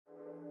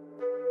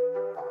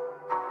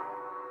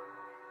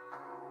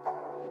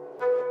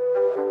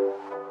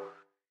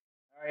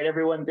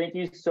everyone. Thank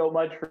you so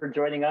much for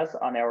joining us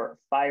on our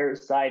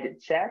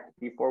Fireside chat.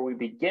 Before we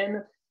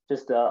begin,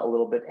 just a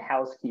little bit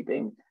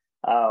housekeeping.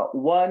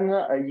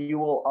 You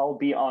will all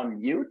be on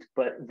mute,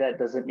 but that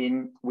doesn't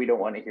mean we don't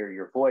want to hear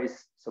your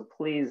voice. So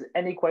please,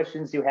 any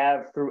questions you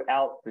have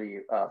throughout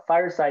the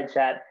Fireside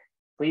chat,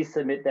 please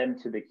submit them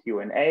to the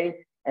Q&A.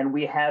 And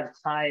we have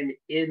time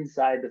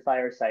inside the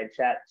Fireside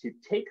chat to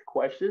take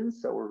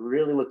questions. So we're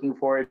really looking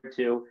forward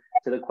to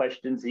the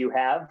questions you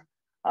have.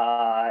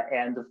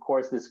 And of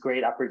course, this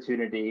great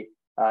opportunity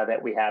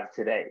that we have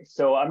today.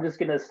 So I'm just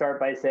gonna start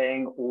by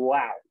saying,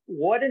 wow,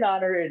 what an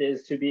honor it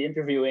is to be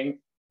interviewing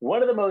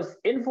one of the most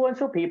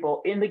influential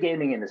people in the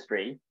gaming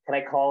industry. Can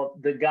I call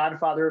the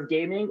godfather of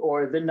gaming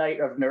or the knight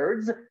of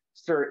nerds,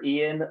 Sir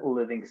Ian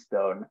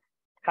Livingstone?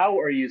 How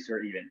are you,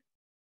 Sir Ian?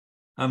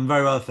 I'm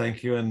very well,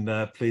 thank you,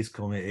 and please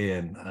call me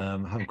Ian. I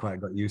haven't quite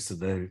got used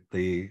to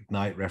the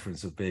knight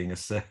reference of being a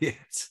sir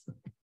yet.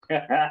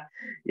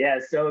 Yeah,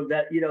 so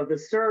that, the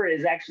Sir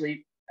is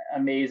actually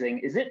amazing.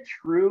 Is it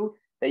true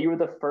that you were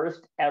the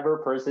first ever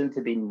person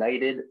to be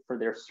knighted for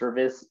their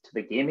service to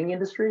the gaming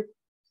industry?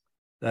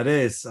 That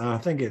is, I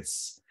think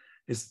it's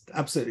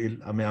absolutely,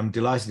 I mean, I'm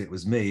delighted it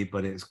was me,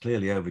 but it's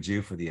clearly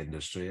overdue for the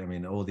industry. I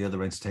mean, all the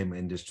other entertainment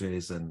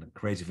industries and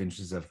creative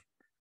industries have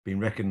been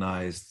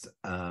recognized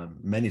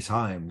many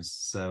times.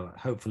 So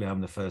hopefully I'm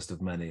the first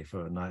of many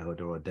for a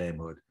knighthood or a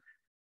damehood.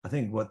 I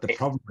think what the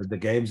problem with the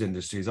games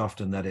industry is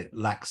often that it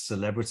lacks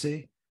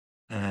celebrity,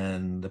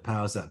 and the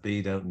powers that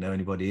be don't know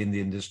anybody in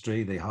the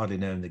industry. They hardly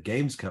know the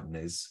games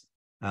companies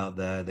out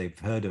there. They've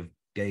heard of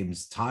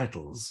games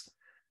titles,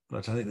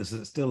 but I think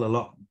there's still a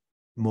lot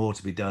more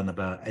to be done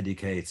about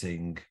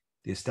educating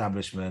the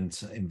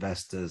establishment,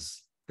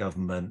 investors,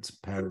 government,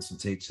 parents and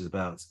teachers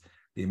about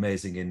the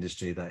amazing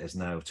industry that is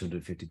now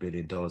 $250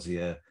 billion a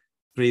year,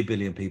 3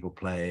 billion people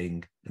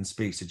playing, and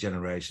speaks to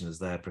generation as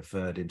their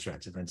preferred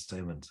interactive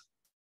entertainment.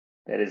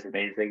 That is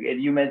amazing.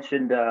 And you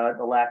mentioned the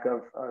lack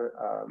of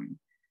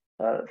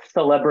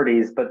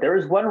celebrities, but there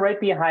is one right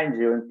behind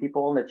you, and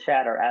people in the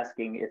chat are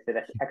asking if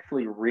it's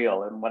actually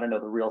real and want to know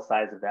the real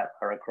size of that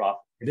Lara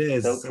Croft. It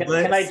is. So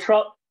can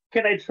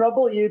I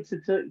trouble you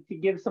to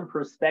give some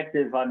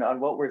perspective on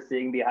what we're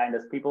seeing behind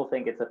us? People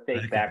think it's a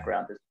fake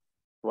background.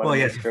 Well,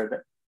 yes,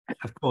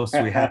 of course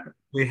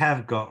we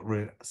have got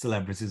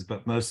celebrities,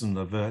 but most of them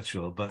are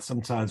virtual. But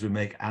sometimes we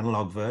make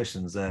analog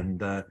versions,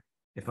 and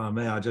if I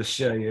may, I'll just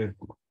show you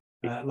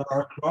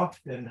Lara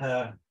Croft in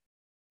her.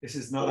 This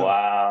is not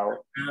wow.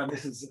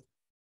 This is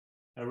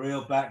a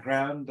real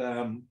background.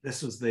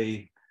 This was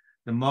the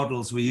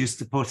models we used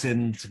to put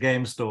into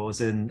game stores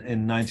in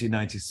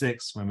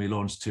 1996 when we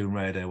launched Tomb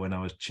Raider, when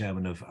I was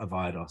chairman of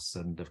Eidos,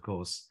 and of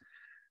course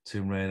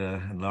Tomb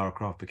Raider and Lara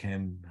Croft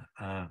became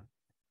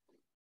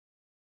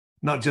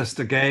not just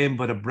a game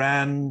but a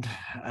brand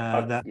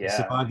that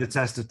survived the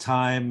test of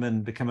time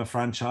and become a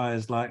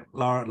franchise like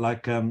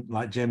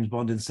James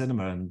Bond in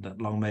cinema,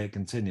 and long may it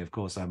continue. Of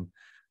course, I'm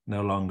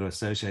no longer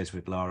associated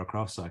with Lara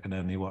Croft, so I can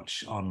only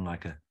watch on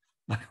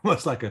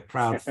almost like a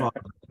proud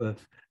father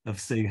of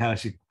seeing how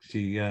she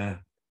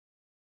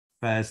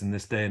fares in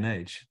this day and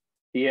age.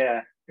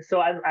 Yeah.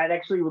 So I'd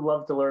actually would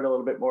love to learn a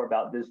little bit more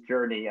about this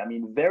journey. I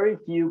mean, very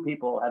few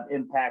people have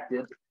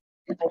impacted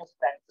people's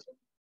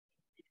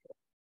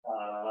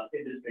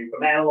industry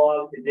from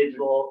analog to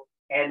digital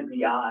and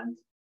beyond.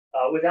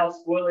 Without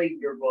spoiling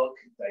your book,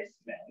 Dice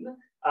Men,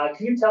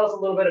 can you tell us a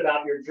little bit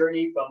about your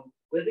journey from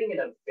living in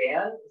a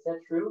van, is that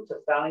true, to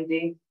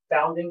founding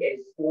a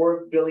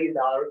 $4 billion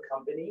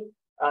company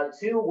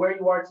to where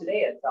you are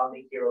today at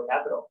founding Hero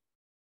Capital?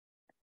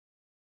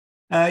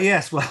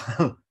 Yes,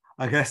 well,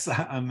 I guess,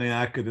 I mean,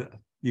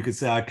 you could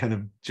say I kind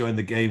of joined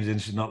the games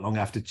industry not long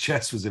after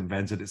chess was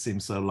invented. It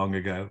seems so long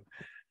ago.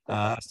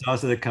 I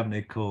started a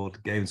company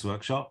called Games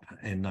Workshop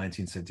in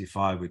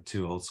 1975 with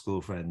two old school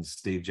friends,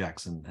 Steve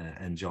Jackson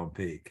and John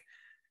Peake.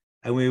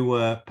 And we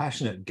were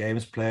passionate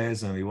games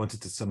players, and we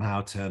wanted to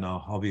somehow turn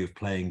our hobby of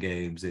playing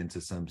games into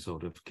some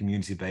sort of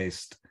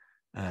community-based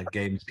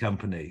games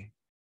company.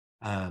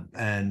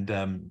 One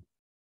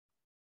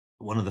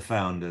of the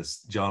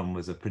founders, John,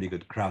 was a pretty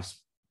good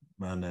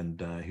craftsman,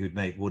 and he would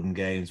make wooden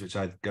games, which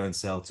I'd go and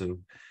sell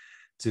to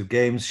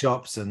games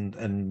shops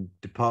and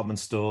department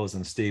stores,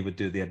 and Steve would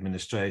do the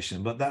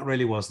administration. But that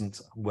really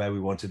wasn't where we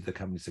wanted the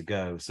company to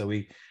go. So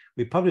we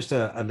published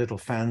a little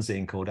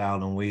fanzine called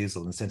Owl and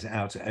Weasel and sent it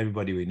out to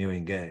everybody we knew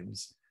in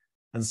games.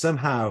 And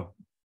somehow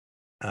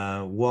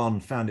one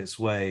found its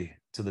way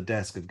to the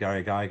desk of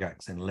Gary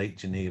Gygax in Lake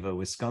Geneva,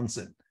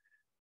 Wisconsin.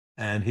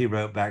 And he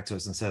wrote back to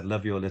us and said,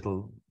 "Love your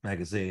little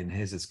magazine.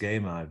 Here's this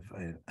game I've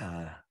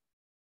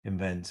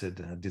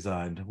invented,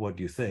 designed. What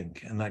do you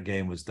think?" And that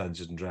game was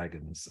Dungeons and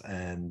Dragons.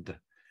 And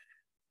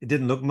it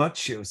didn't look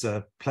much. It was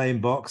a plain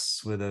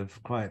box with a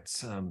quite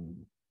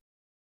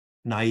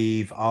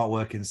naive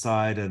artwork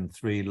inside and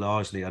 3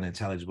 largely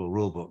unintelligible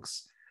rule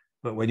books.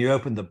 But when you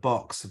opened the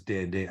box of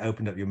D&D, it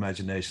opened up your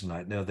imagination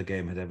like no other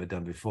game had ever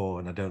done before,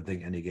 and I don't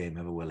think any game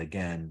ever will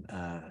again.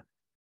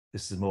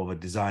 This is more of a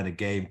designer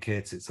game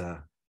kit. It's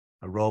a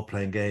a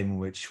role-playing game in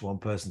which one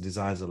person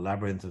designs a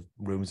labyrinth of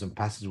rooms and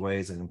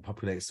passageways and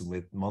populates them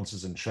with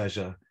monsters and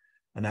treasure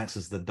and acts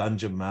as the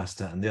dungeon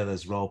master, and the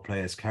others role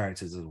play as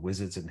characters as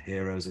wizards and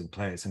heroes and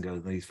clerics and go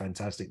on these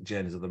fantastic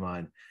journeys of the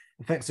mind,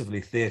 effectively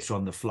theatre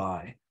on the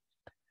fly.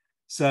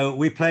 So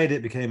we played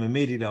it, became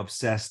immediately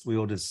obsessed. We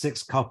ordered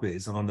 6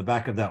 copies, and on the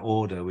back of that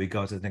order, we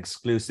got an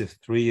exclusive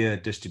 3-year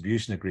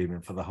distribution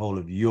agreement for the whole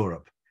of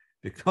Europe,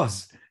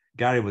 because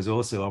Gary was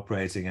also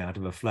operating out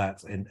of a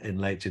flat in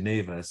Lake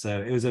Geneva.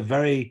 So it was a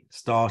very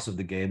start of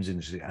the games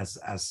industry as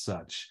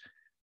such.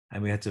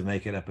 And we had to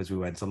make it up as we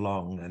went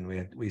along. And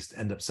we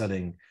end up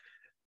selling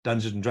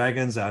Dungeons and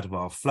Dragons out of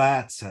our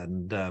flat,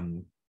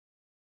 and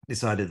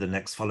decided the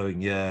next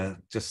following year,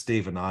 just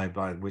Steve and I,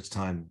 by which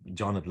time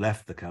John had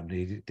left the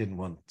company, he didn't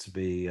want to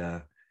be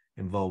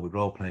involved with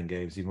role-playing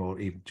games, even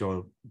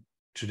enjoy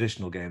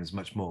traditional games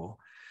much more.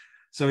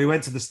 So we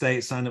went to the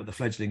States, signed up the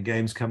fledgling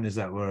games companies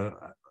that were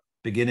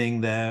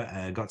beginning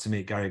there, got to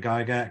meet Gary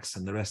Gygax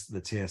and the rest of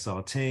the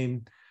TSR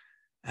team,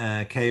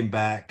 came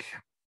back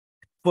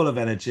full of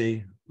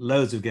energy,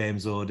 loads of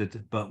games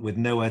ordered, but with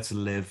nowhere to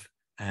live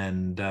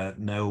and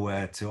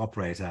nowhere to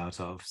operate out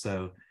of.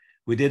 So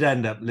we did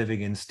end up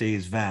living in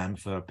Steve's van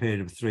for a period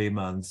of 3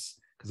 months,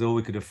 because all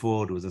we could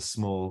afford was a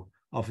small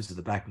office at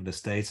the back of the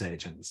estate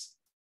agents.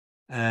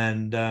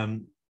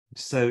 And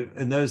so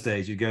in those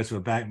days, you go to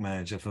a bank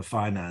manager for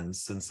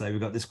finance and say,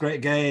 we've got this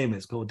great game,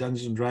 it's called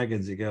Dungeons and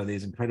Dragons. You go,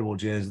 these incredible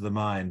journeys of the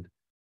mind.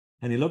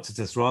 And he looked at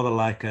us rather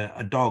like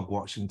a dog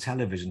watching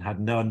television,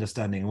 had no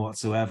understanding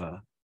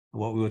whatsoever of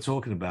what we were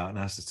talking about, and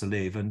asked us to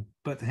leave.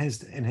 But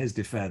in his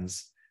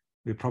defense,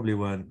 we probably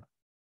weren't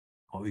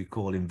what we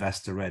call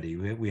investor ready.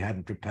 We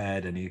hadn't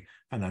prepared any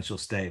financial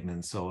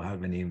statements or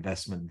have any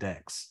investment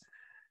decks.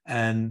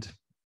 And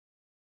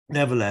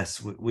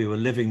nevertheless, we were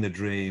living the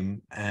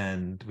dream,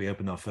 and we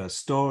opened our first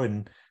store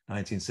in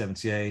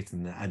 1978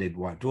 and added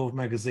White Dwarf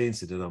magazines,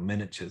 so did our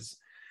miniatures.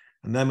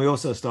 And then we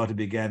also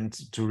began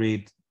to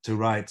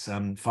write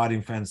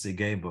fighting fantasy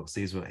game books.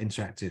 These were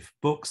interactive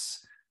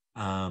books,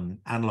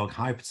 analog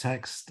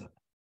hypertext,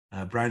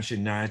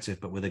 branching narrative,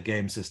 but with a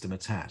game system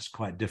attached,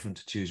 quite different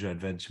to Choose Your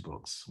Adventure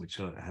books, which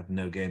have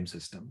no game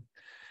system.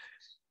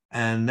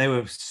 And they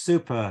were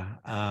super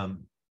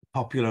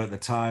popular at the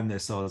time. They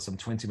sold some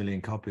 20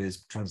 million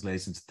copies,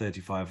 translated into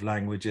 35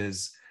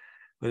 languages.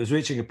 But it was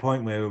reaching a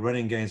point where we were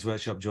running Games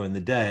Workshop during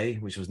the day,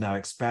 which was now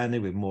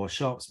expanding with more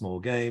shops, more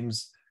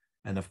games,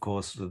 and of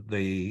course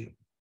the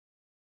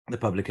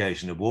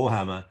publication of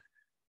Warhammer,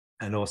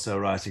 and also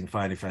writing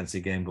Final Fantasy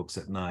game books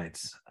at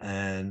night.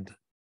 And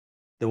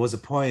there was a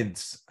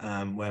point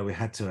where we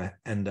had to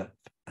end up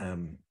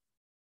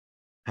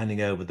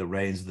handing over the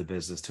reins of the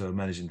business to a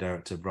managing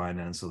director, Brian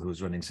Ansell, who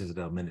was running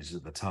Citadel Miniatures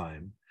at the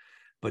time.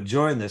 But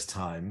during this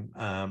time,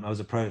 I was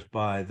approached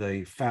by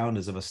the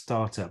founders of a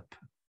startup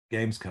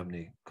games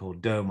company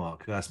called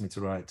Domark, who asked me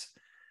to write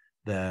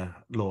their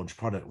launch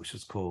product, which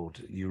was called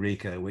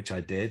Eureka, which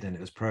I did. And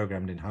it was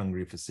programmed in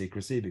Hungary for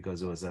secrecy because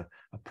there was a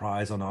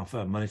prize on offer,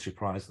 a monetary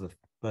prize for the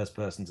first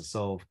person to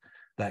solve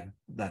that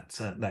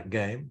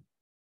game.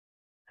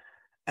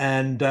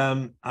 And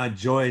I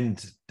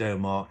joined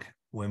Domark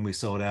when we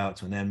sold out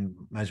to an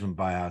management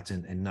buyout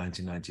in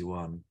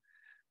 1991,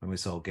 when we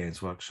sold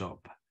Games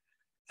Workshop.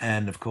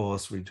 And of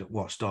course, we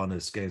watched on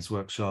as Games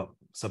Workshop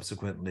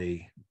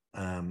subsequently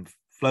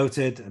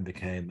floated and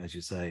became, as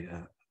you say,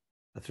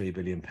 a £3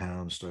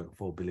 billion stroke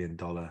 $4 billion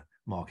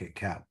market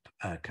cap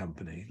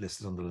company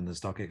listed on the London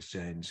Stock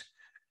Exchange.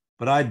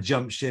 But I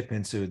jumped ship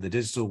into the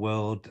digital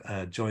world,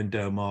 joined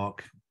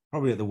Domark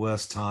probably at the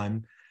worst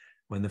time,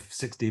 when the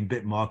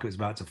 16-bit market was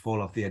about to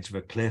fall off the edge of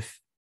a cliff.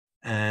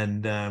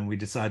 And we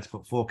decided to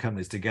put 4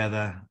 companies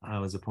together. I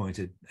was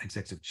appointed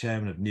executive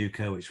chairman of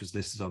Newco, which was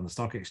listed on the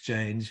stock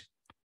exchange.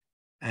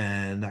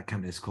 And that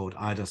company is called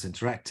Eidos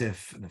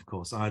Interactive. And of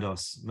course,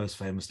 Eidos, most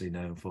famously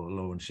known for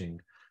launching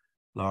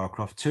Lara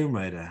Croft Tomb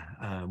Raider,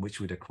 which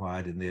we'd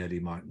acquired in the early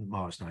March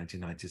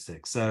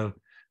 1996. So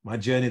my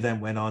journey then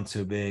went on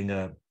to being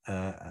a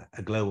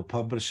global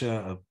publisher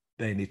of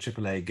mainly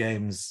AAA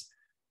games,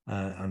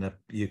 on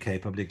a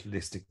UK publicly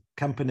listed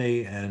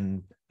company,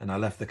 and I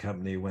left the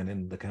company when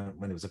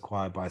it was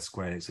acquired by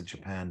Square Enix in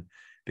Japan.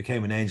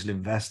 Became an angel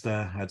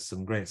investor, had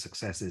some great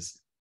successes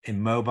in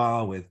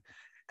mobile with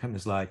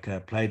companies like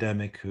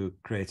Playdemic, who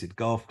created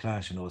Golf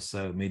Clash, and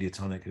also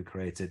Mediatonic, who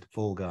created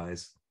Fall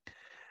Guys.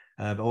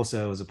 But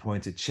also was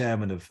appointed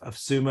chairman of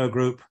Sumo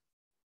Group,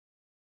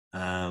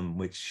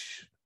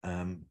 which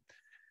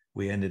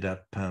we ended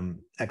up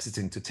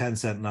exiting to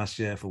Tencent last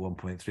year for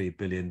 $1.3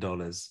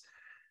 billion.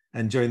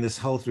 And during this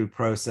whole through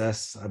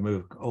process, I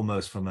moved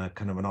almost from a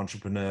kind of an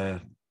entrepreneur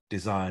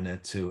designer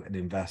to an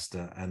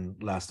investor, and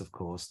last, of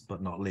course,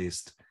 but not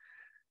least,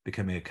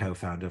 becoming a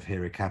co-founder of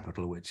Hero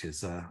Capital, which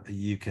is a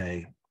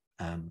UK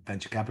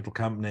venture capital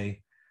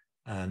company,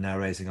 now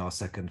raising our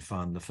second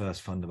fund, the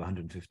first fund of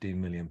 £115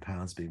 million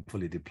being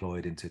fully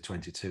deployed into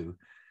 22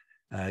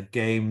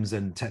 games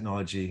and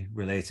technology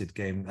related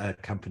game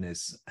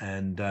companies,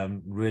 and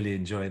really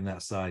enjoying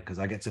that side because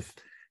I get to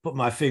put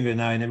my finger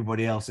now in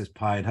everybody else's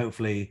pie and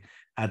hopefully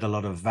add a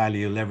lot of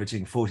value,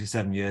 leveraging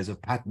 47 years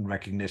of pattern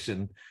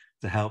recognition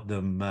to help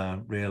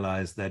them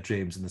realize their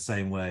dreams in the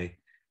same way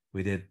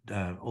we did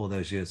all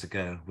those years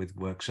ago with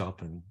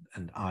Workshop and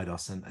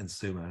Eidos and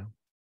Sumo.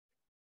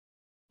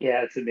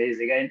 Yeah, it's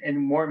amazing, and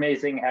more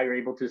amazing how you're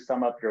able to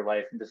sum up your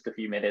life in just a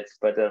few minutes.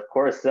 But of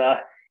course,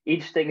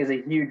 each thing is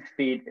a huge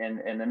feat and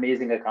an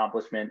amazing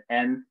accomplishment.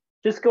 And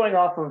just going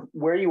off of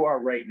where you are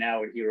right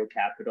now at Hero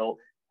Capital,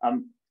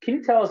 can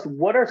you tell us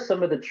what are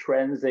some of the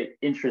trends that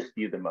interest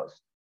you the most?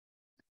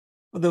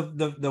 Well,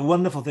 the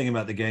wonderful thing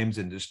about the games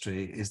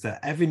industry is that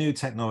every new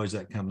technology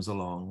that comes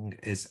along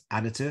is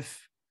additive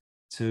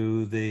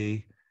to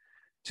the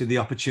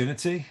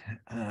opportunity.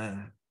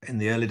 In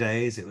the early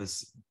days, it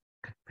was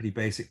pretty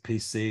basic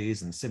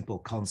PCs and simple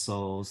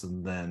consoles,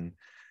 and then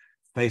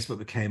Facebook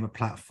became a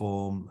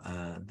platform.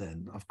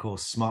 Then, of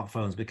course,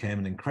 smartphones became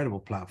an incredible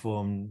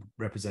platform,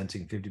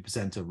 representing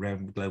 50%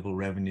 of global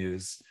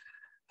revenues.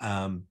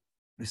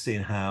 We've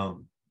seen how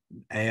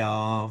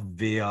AR,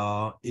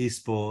 VR,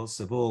 esports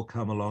have all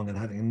come along and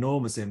had an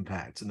enormous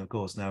impact. And of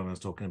course, now everyone's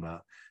talking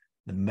about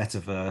the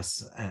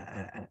metaverse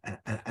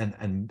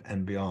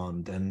and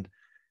beyond.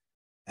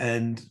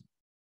 And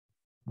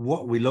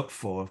what we look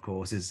for, of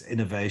course, is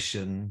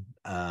innovation.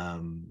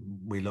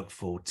 We look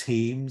for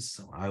teams.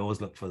 I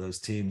always look for those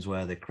teams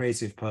where the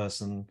creative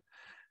person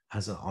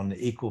has on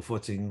equal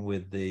footing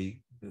with the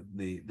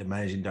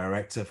managing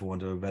director, for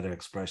want of a better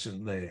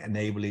expression. They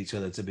enable each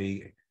other to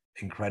be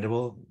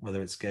incredible,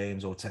 whether it's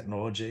games or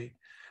technology.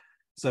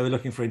 So we're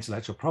looking for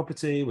intellectual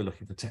property, we're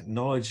looking for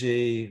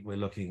technology, we're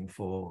looking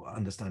for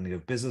understanding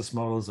of business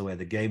models, the way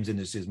the games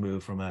industry has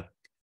moved from a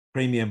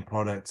premium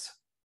product,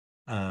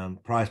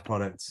 price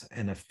product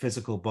in a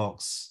physical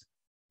box,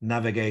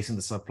 navigating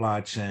the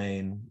supply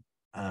chain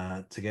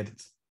to get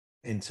it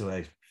into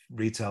a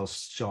retail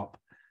shop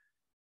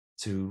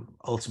to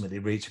ultimately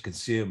reach a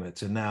consumer,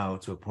 to now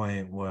to a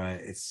point where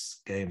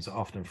its games are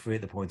often free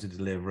at the point of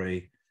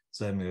delivery,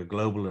 serving a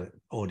global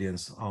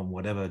audience on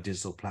whatever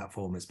digital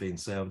platform it's being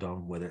served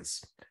on, whether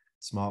it's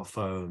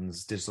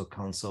smartphones, digital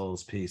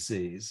consoles,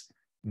 PCs,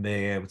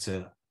 being able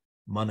to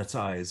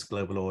monetize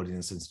global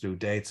audiences through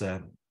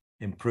data,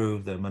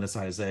 improve the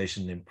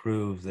monetization,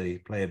 improve the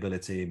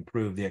playability,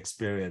 improve the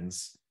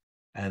experience,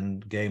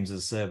 and games as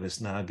a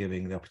service now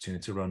giving the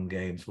opportunity to run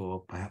games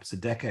for perhaps a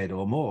decade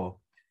or more.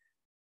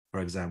 For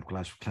example,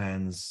 Clash of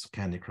Clans,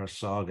 Candy Crush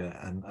Saga,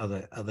 and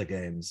other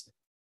games.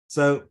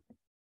 So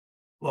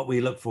what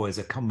we look for is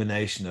a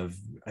combination of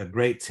a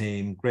great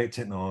team, great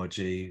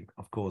technology,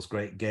 of course,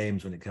 great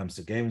games when it comes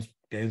to games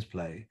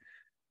play,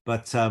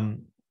 but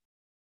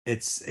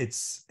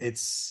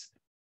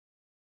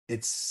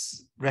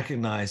it's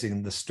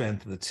recognizing the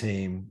strength of the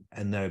team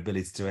and their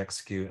ability to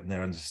execute and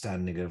their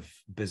understanding of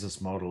business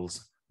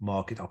models,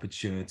 market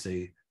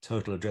opportunity,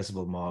 total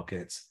addressable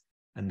markets,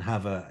 and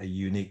have a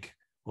unique,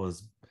 or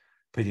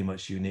pretty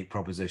much unique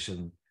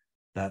proposition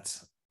that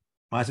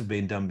might have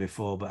been done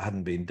before, but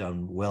hadn't been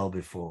done well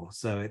before.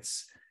 So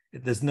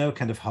there's no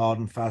kind of hard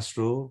and fast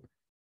rule,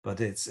 but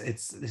this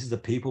is a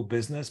people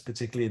business,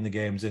 particularly in the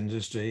games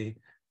industry,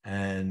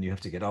 and you have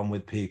to get on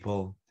with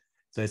people.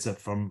 So it's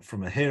from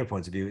a hero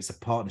point of view, it's a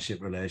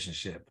partnership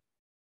relationship.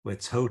 We're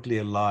totally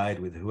allied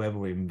with whoever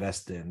we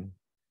invest in,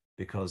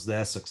 because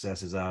their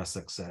success is our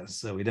success.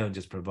 So we don't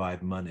just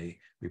provide money,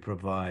 we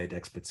provide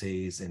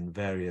expertise in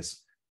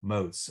various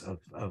modes of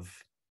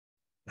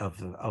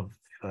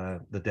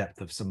the depth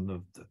of some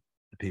of the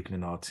people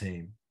in our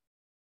team.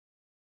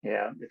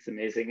 Yeah, it's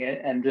amazing.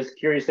 And just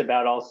curious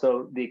about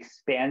also the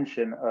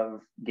expansion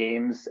of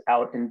games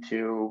out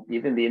into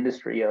even the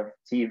industry of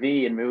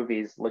TV and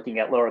movies, looking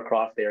at Lara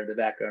Croft there in the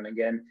background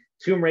again,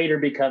 Tomb Raider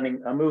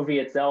becoming a movie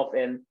itself,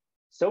 and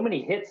so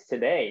many hits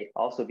today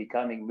also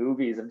becoming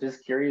movies. I'm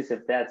just curious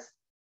if that's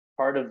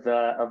part of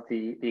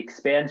the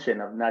expansion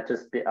of not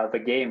just of a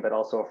game, but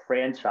also a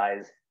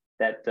franchise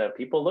that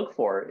people look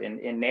for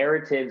in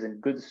narratives and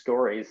good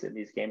stories in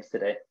these games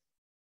today.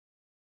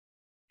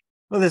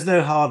 Well, there's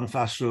no hard and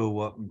fast rule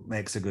what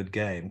makes a good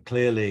game.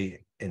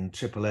 Clearly, in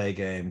AAA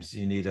games,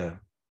 you need a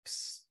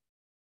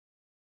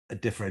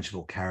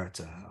differentiable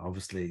character.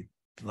 Obviously,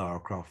 Lara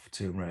Croft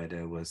Tomb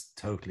Raider was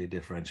totally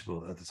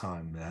differentiable at the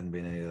time. There hadn't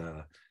been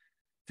any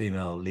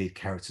female lead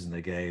characters in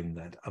the game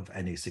that of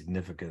any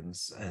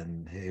significance.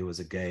 And here was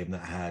a game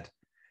that had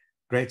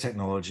great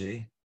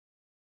technology,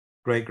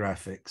 great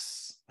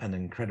graphics, an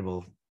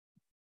incredible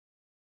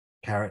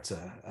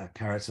character, a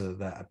character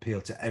that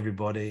appealed to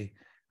everybody,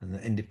 an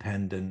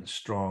independent,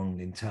 strong,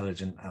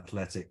 intelligent,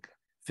 athletic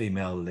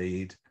female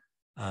lead,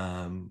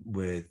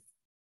 with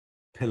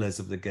pillars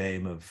of the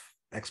game of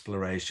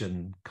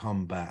exploration,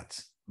 combat,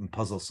 and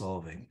puzzle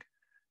solving.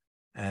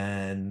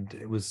 And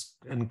it was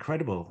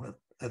incredible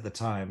at the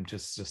time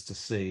just to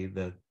see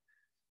the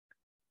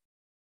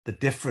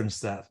difference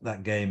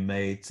that game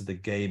made to the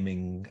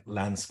gaming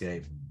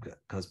landscape,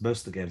 because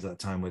most of the games at that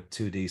time were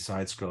 2D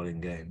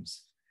side-scrolling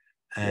games.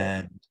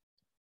 And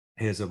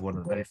here's one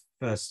of the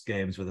first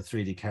games with a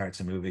 3D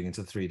character moving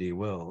into the 3D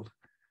world.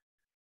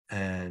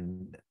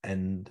 And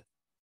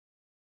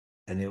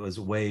and it was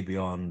way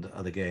beyond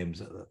other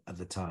games at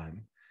the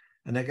time.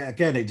 And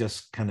again, it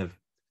just kind of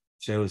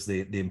shows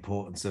the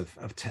importance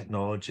of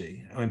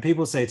technology. I mean,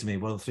 people say to me,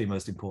 what are the three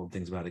most important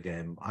things about a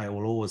game? I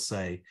will always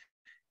say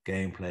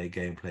gameplay,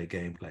 gameplay,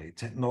 gameplay.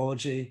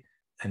 Technology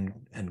and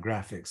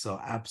graphics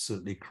are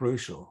absolutely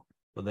crucial,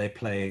 but they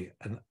play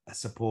a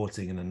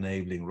supporting and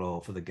enabling role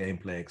for the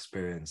gameplay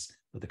experience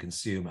for the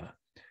consumer.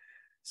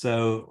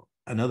 So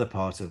another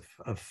part of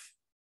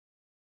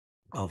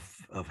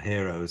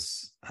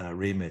Heroes'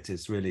 remit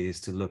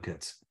is to look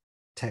at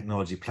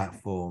technology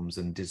platforms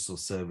and digital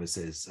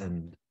services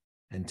and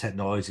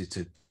technology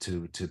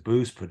to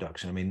boost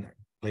production. I mean,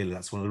 clearly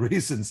that's one of the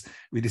reasons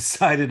we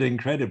decided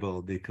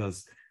Incredible,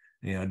 because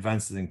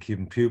advances in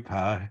compute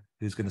power,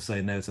 who's going to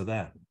say no to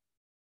that?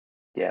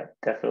 Yeah,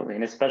 definitely.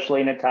 And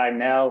especially in a time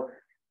now,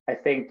 I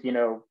think,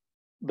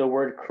 the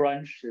word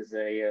crunch is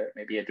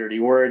maybe a dirty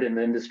word in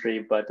the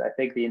industry, but I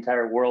think the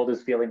entire world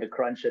is feeling the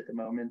crunch at the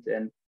moment.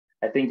 And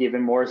I think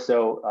even more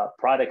so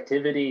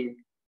productivity,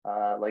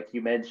 like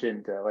you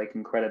mentioned, like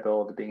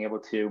Incredible, being able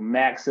to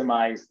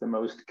maximize the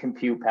most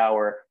compute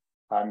power,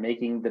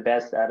 making the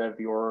best out of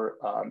your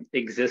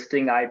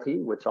existing IP,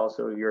 which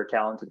also your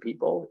talented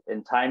people,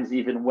 in times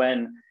even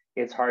when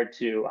it's hard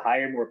to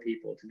hire more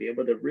people, to be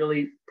able to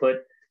really put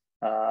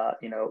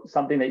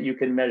something that you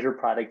can measure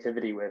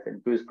productivity with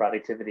and boost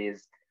productivity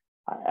is,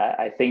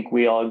 I think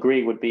we all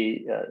agree, would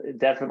be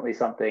definitely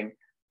something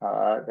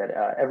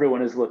that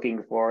everyone is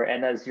looking for.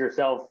 And as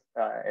yourself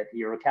at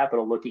Hero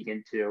Capital, looking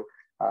into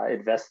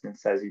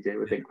investments as you did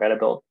with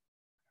Incredible.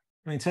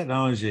 I mean,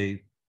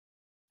 technology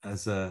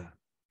as a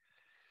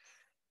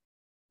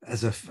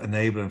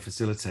enabler and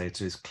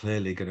facilitator is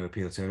clearly going to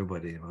appeal to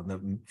everybody,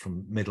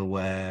 from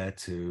middleware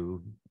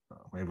to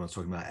everyone's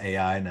talking about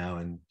AI now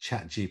and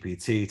Chat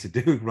GPT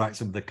to write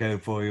some of the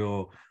code for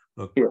you,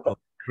 or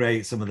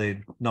create some of the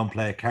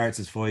non-player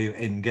characters for you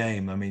in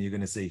game. I mean, you're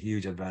going to see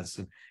huge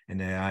advances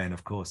in AI, and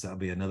of course that'll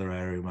be another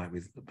area we might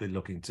be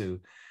looking to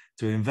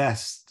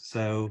invest.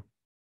 So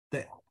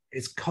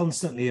it's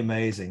constantly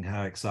amazing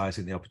how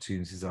exciting the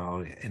opportunities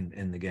are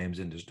in the games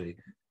industry.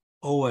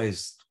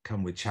 Always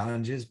come with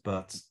challenges,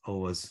 but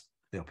always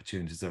the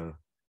opportunities are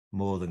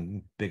more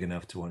than big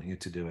enough to want you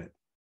to do it.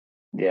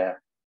 Yeah,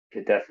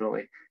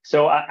 definitely.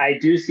 So I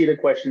do see the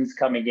questions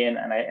coming in,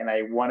 and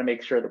I want to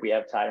make sure that we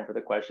have time for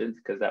the questions,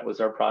 because that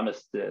was our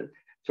promise to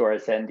our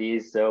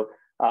attendees. So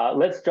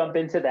let's jump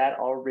into that.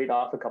 I'll read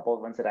off a couple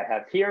of ones that I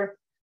have here,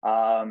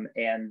 and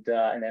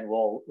then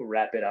we'll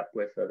wrap it up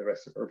with the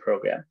rest of our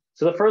program.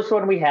 So the first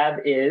one we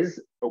have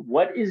is,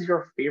 what is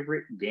your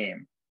favorite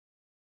game?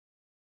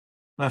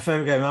 My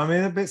favorite game, I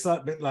mean, a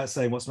bit like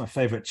saying what's my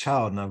favorite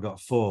child, and I've got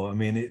 4. I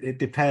mean, it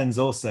depends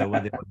also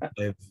whether you want to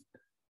play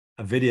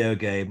a video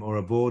game or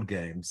a board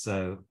game.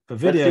 So for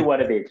video, let's do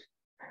one of each.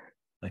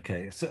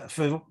 Okay,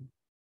 so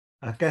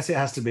I guess it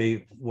has to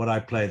be what I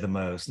play the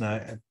most. Now,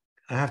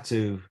 I have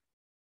to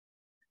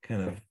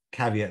kind of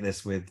caveat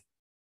this with,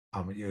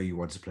 you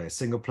want to play a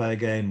single player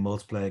game,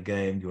 multiplayer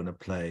game? Do you want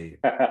to play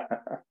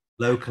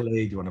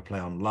locally? Do you want to play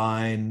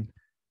online?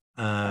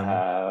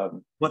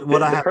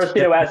 The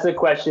person who asked the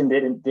question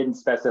didn't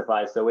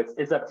specify, so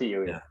it's up to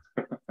you. Yeah.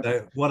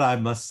 So what I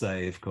must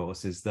say, of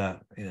course, is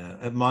that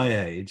at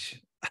my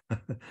age,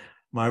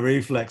 my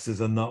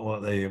reflexes are not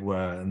what they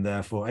were, and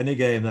therefore any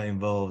game that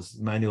involves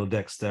manual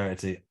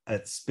dexterity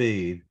at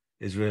speed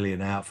is really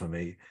an out for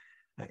me.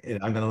 I'm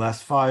going to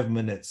last 5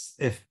 minutes,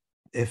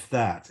 if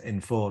that,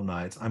 in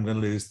Fortnite. I'm going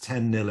to lose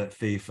 10-0 at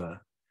FIFA.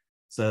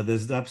 So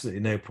there's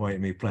absolutely no point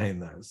in me playing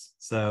those.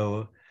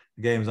 So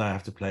the games I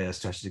have to play are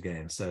strategy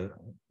games. So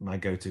my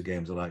go-to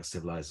games are like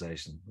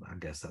Civilization. I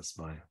guess that's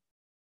my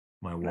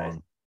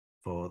one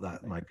for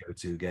that, my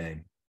go-to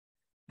game.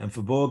 And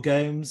for board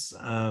games,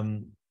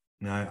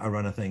 now I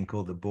run a thing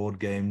called the Board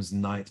Games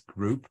Night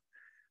Group,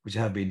 which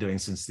I have been doing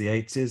since the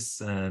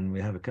 80s. And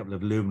we have a couple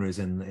of luminaries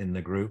in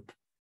the group,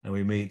 and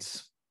we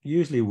meet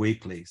usually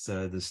weekly.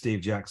 So there's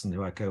Steve Jackson,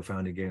 who I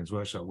co-founded Games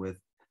Workshop with,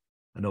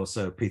 and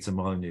also Peter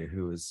Molyneux,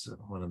 who was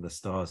one of the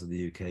stars of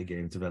the UK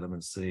game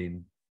development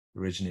scene,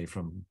 originally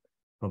from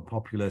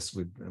Populous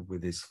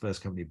with his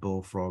first company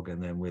Bullfrog,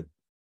 and then with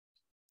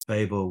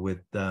Fable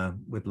with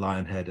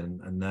Lionhead,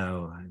 and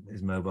now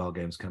his mobile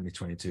games company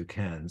 22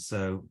 Cans.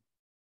 So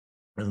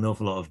there's an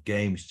awful lot of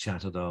games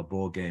chat at our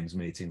board games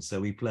meetings. So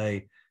we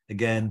play,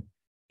 again,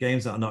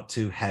 games that are not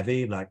too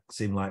heavy,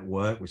 seem like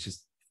work, which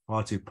is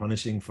far too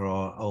punishing for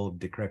our old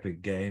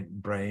decrepit game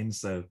brains.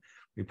 So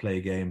we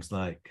play games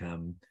like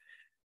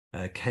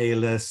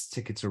Kalis,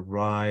 Ticket to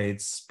Ride,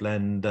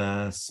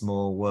 Splendor,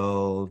 Small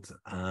World.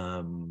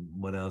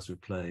 What else we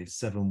play?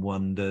 Seven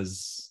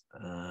Wonders.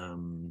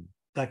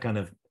 That kind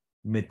of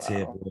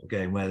mid-tier board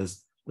game where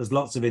there's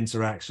lots of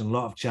interaction, a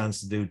lot of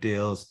chance to do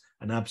deals,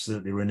 and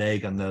absolutely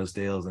renege on those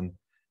deals and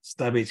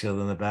stab each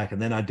other in the back.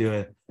 And then I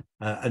do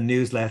a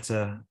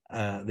newsletter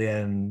at the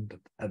end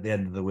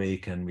of the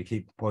week, and we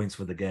keep points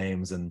for the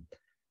games and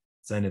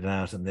send it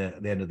out. And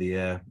at the end of the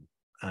year,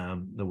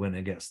 the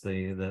winner gets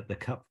the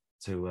cup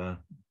to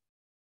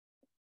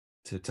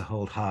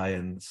hold high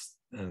and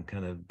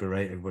kind of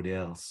berate everybody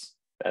else.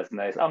 That's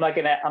nice. I'm not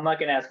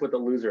gonna ask what the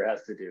loser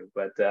has to do,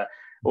 but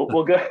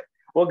we'll go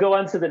we'll go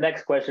on to the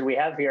next question we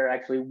have here.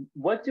 Actually,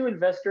 what do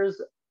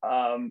investors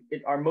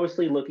are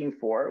mostly looking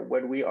for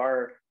when we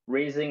are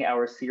raising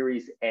our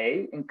Series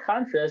A, in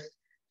contrast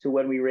to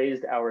when we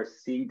raised our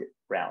seed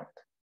round?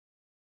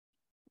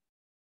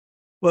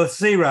 Well,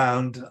 C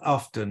round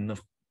often,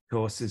 of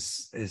course,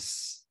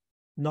 is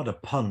not a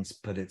punt,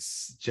 but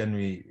it's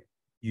generally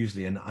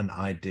usually an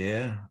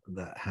idea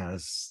that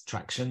has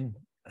traction.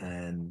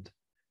 And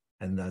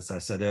as I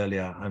said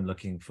earlier, I'm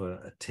looking for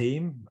a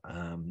team.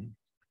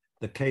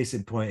 The case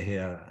in point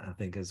here, I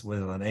think, is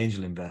with an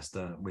angel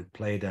investor with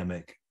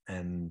Playdemic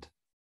and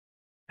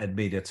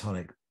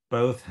Mediatonic.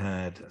 Both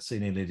had a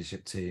senior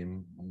leadership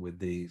team with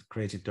the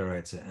creative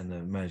director and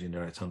the managing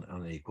director on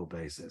an equal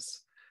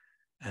basis.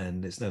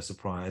 And it's no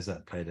surprise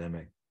that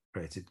Playdemic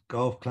created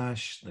Golf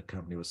Clash. The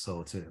company was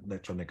sold to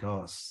Electronic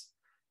Arts.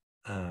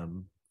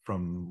 It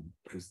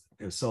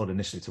was sold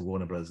initially to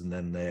Warner Bros. And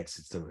then they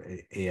exited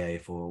to EA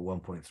for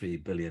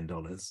 $1.3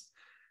 billion.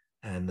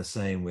 And the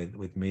same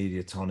with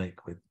Mediatonic,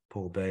 with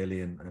Paul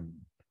Bailey and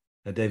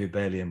David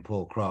Bailey and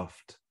Paul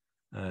Croft,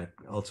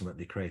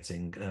 ultimately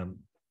creating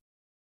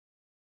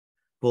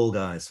Fall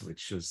Guys,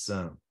 which was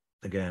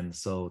again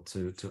sold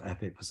to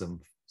Epic for some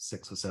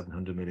 $600 or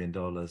 $700 million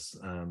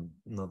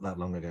not that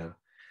long ago.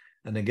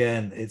 And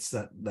again, it's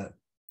that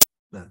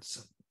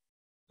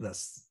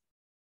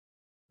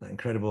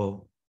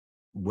incredible,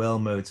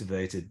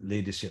 well-motivated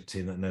leadership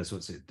team that knows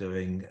what it's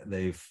doing.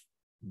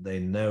 They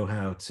know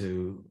how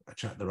to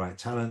attract the right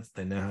talent.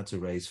 They know how to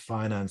raise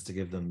finance to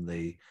give them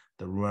the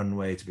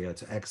runway to be able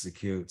to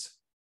execute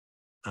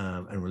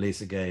and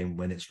release a game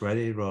when it's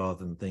ready, rather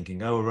than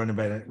thinking, oh,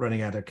 we're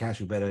running out of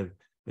cash, we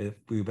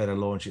better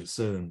launch it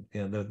soon.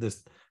 You know,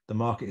 the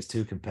market is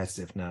too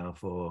competitive now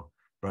for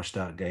rushed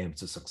out games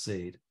to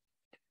succeed.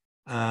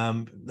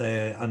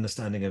 Their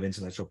understanding of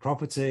intellectual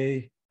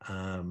property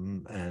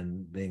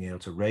and being able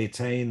to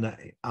retain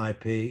that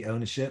IP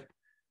ownership,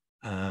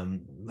 they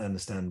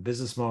understand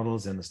business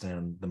models, they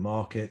understand the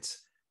market.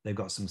 They've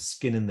got some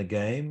skin in the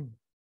game.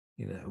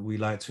 You know, we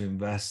like to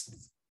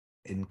invest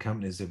in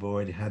companies that have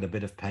already had a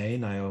bit of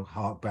pain. I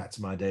hark back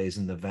to my days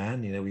in the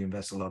van. You know, we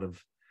invest a lot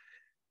of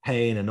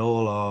pain, and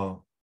all our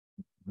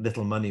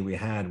little money we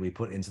had, we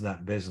put into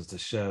that business to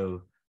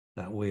show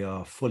that we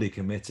are fully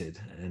committed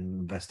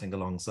and investing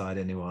alongside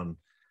anyone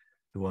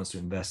who wants to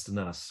invest in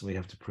us. We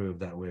have to prove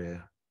that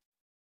we're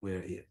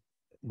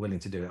willing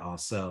to do it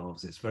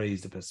ourselves. It's very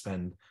easy to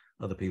spend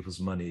other people's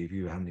money if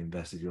you haven't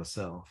invested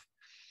yourself.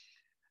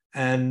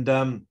 And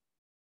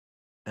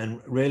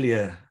really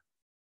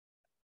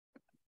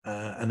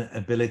an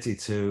ability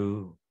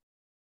to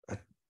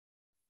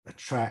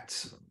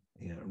attract,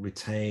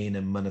 retain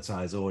and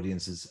monetize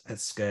audiences at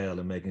scale,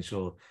 and making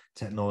sure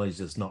technology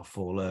does not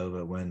fall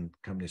over when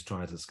companies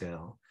try to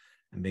scale,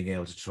 and being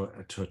able to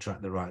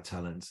attract the right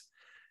talent.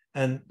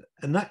 And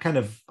that kind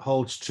of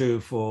holds true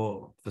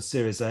for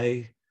Series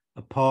A,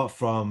 apart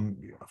from,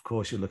 of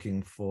course, you're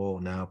looking for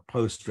now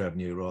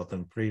post-revenue rather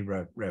than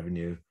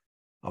pre-revenue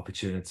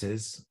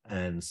opportunities,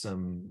 and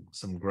some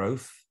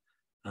growth,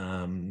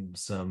 some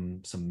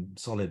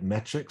solid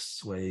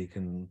metrics where you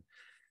can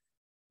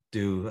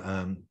do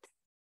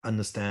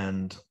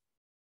understand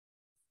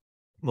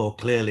more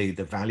clearly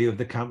the value of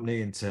the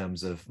company in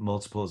terms of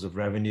multiples of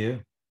revenue,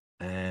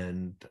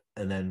 and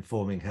then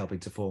helping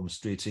to form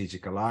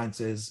strategic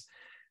alliances,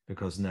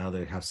 because now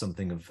they have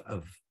something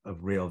of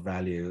real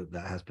value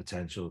that has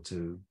potential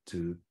to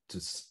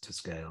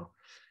scale.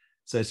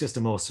 So it's just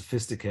a more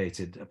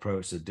sophisticated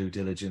approach to due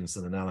diligence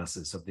and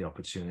analysis of the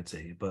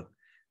opportunity. But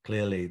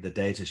clearly the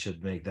data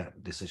should make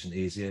that decision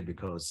easier,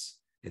 because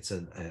it's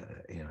a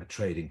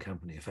trading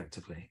company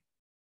effectively.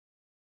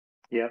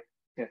 Yeah,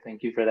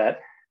 thank you for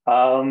that.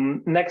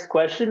 Next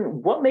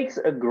question: what makes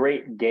a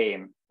great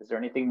game? Is there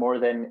anything more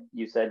than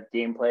you said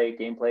gameplay?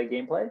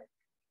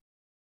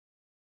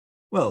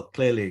 Well,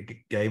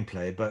 clearly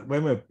gameplay, but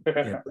when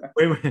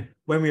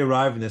when we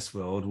arrive in this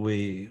world,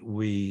 we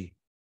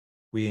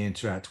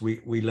interact,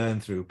 we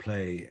learn through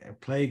play.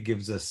 Play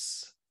gives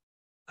us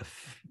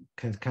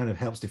kind of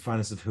helps define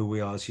us of who we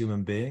are as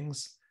human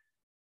beings,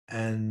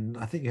 and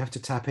I think you have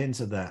to tap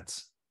into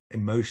that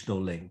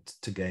emotional link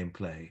to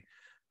gameplay.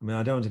 I mean,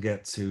 I don't want to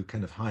get too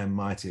kind of high and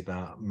mighty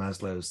about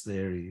Maslow's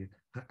theory,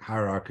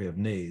 hierarchy of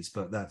needs,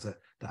 but that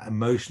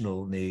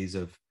emotional needs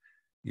of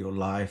your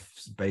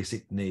life's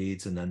basic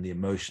needs, and then the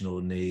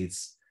emotional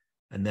needs,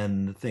 and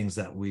then the things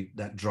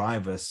that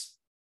drive us,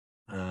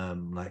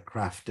 like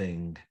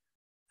crafting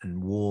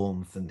and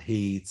warmth and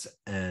heat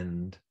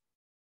and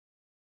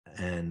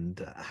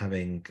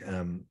having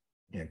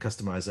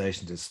customization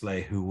to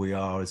display who we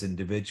are as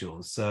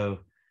individuals.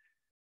 So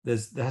there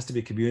has to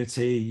be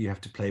community. You have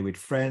to play with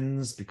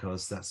friends,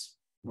 because that's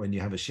when you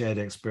have a shared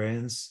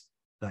experience,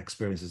 that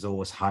experience is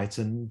always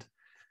heightened.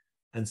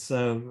 And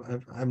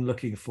so I'm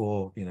looking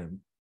for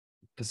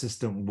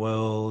persistent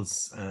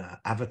worlds,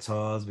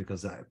 avatars,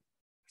 because that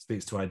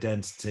speaks to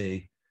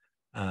identity,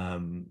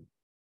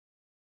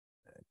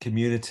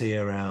 community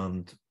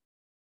around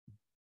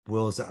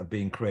worlds that are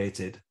being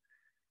created,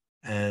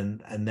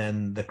 and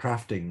then the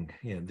crafting,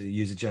 the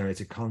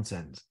user-generated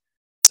content.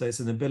 So it's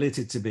an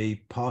ability to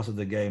be part of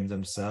the game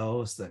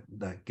themselves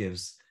that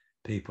gives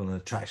people an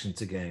attraction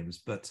to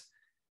games. But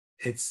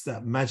it's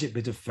that magic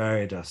bit of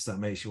fairy dust that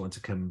makes you want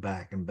to come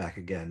back and back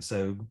again.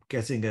 So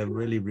getting a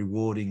really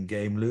rewarding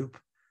game loop,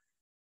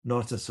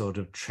 not a sort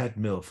of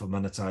treadmill for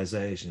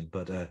monetization,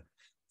 but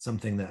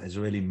something that is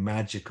really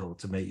magical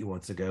to make you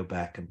want to go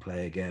back and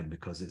play again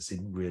because it's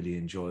really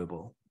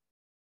enjoyable.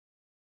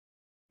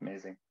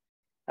 Amazing.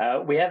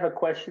 We have a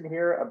question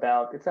here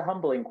about, it's a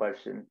humbling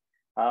question.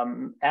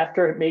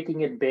 After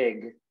making it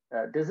big,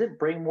 does it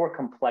bring more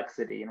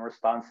complexity and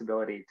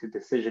responsibility to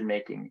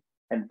decision-making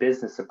and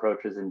business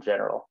approaches in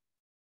general?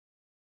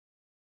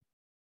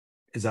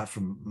 Is that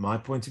from my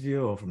point of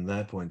view or from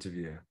their point of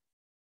view?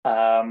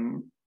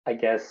 I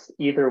guess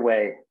either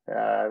way,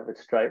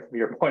 let's try from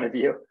your point of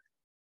view.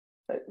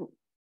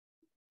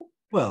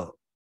 Well,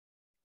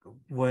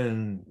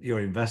 when you're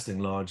investing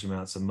large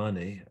amounts of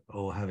money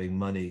or having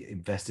money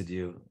invested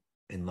you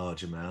in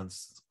large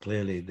amounts,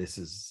 clearly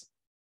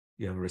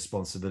you have a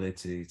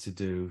responsibility to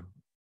do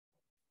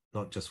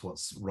not just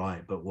what's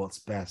right, but what's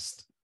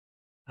best.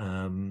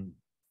 And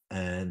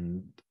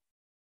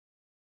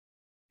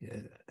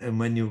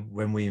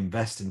when we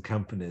invest in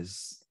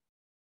companies,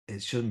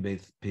 it shouldn't be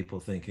people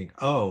thinking,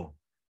 oh,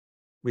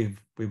 we've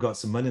got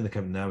some money in the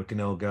company now, we can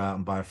all go out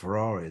and buy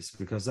Ferraris,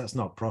 because that's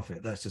not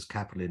profit, that's just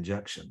capital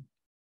injection.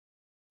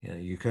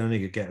 You can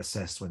only get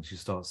assessed once you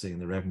start seeing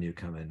the revenue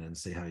come in and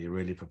see how you're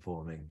really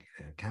performing.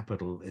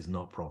 Capital is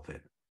not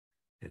profit.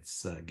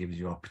 It's gives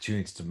you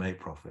opportunity to make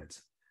profit.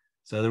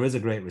 So there is a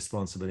great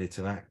responsibility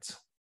to act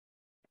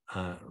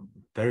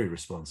very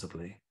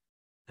responsibly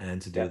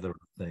and to do the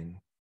right thing.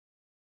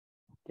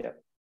 Yeah.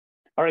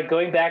 All right,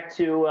 going back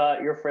to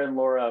your friend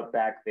Laura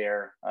back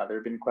there, there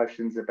have been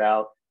questions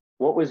about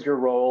what was your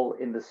role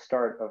in the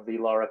start of the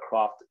Lara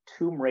Croft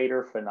Tomb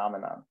Raider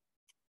phenomenon?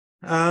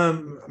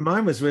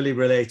 Mine was really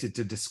related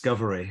to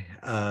discovery.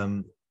 I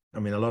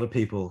mean, a lot of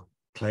people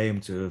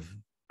claim to have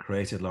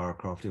created Lara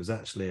Croft. It was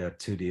actually a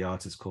 2D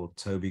artist called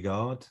Toby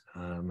Gard,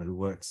 who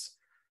works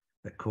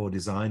at Core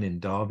Design in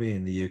Derby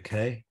in the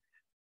UK.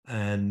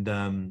 And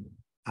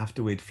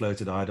after we'd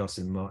floated Eidos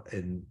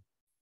in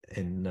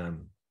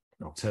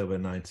October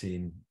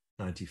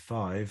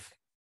 1995,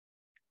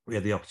 we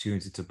had the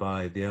opportunity to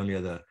buy the only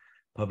other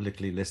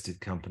publicly listed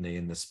company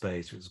in the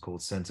space, which was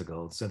called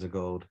Centergold.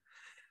 Centergold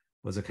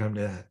was a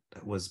company that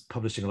was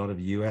publishing a lot of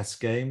US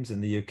games in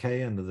the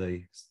UK under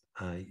the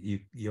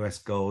US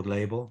Gold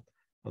label.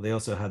 But they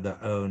also had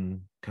their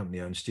own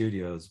company-owned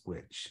studios,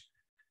 which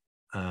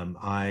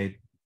I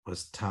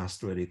was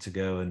tasked really to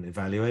go and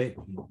evaluate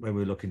when we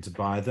were looking to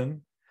buy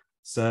them.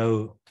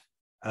 So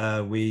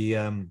I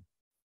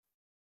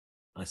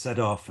set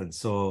off and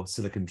saw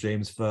Silicon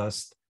Dreams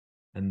first,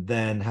 and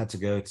then had to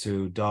go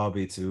to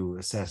Derby to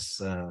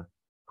assess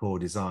Core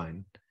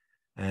Design.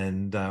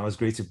 And I was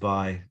greeted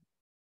by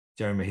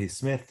Jeremy Heath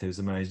Smith, who's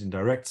the managing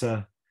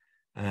director,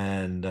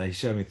 and he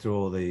showed me through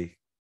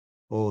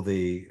all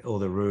the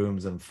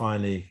rooms, and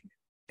finally,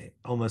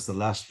 almost the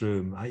last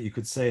room, you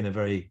could say in a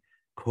very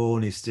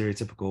corny,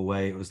 stereotypical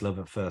way, it was love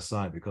at first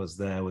sight, because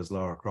there was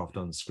Lara Croft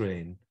on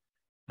screen,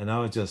 and I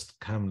was just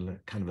kind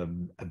of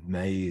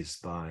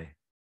amazed by,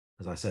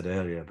 as I said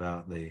earlier,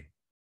 about the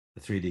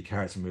 3D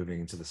character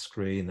moving into the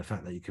screen, the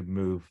fact that you could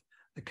move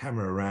the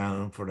camera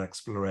around for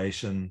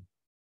exploration,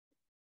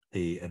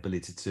 the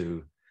ability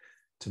to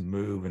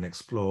move and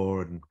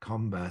explore and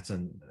combat,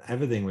 and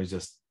everything was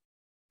just,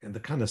 and the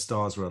kind of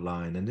stars were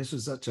aligned. And this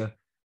was such a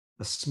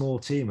small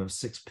team of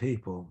 6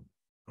 people,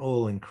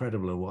 all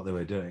incredible at what they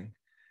were doing.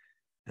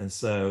 And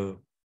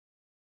so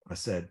I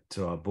said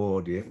to our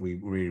board, we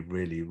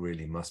really,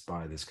 really must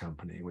buy this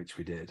company, which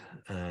we did.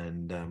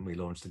 And we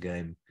launched the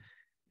game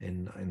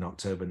in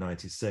October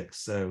 96.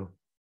 So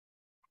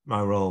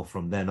my role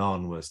from then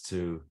on was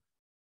to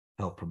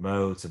help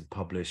promote and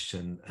publish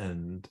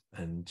and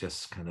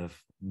just kind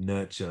of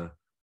nurture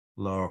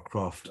Lara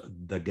Croft,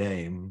 the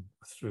game,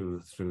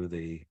 through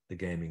the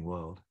gaming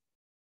world.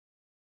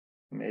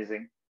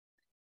 Amazing.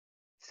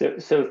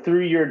 So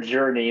through your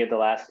journey of the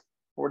last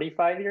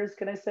 45 years,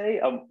 can I say,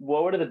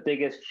 what are the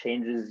biggest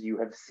changes you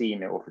have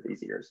seen over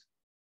these years?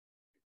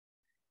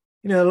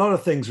 A lot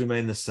of things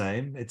remain the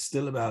same. It's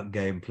still about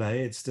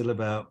gameplay. It's still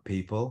about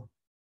people.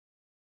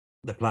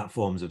 The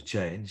platforms have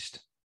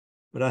changed,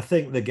 but I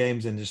think the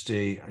games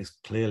industry is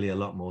clearly a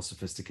lot more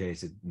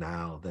sophisticated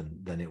now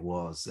than it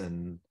was,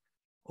 and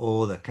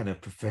all the kind of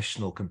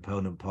professional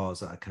component parts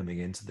that are coming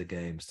into the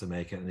games to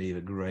make it an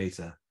even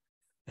greater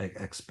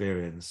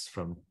experience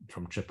from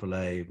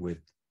AAA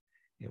with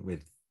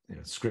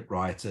script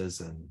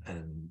writers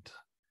and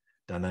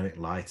dynamic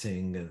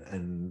lighting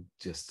and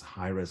just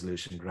high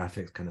resolution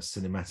graphics, kind of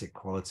cinematic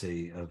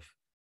quality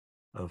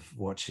of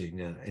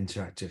watching an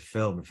interactive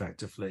film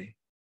effectively.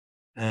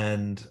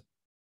 And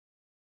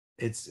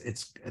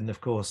and of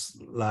course,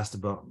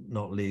 last but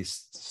not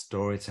least,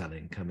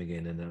 storytelling coming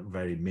in a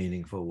very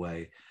meaningful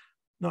way.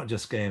 Not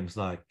just games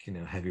like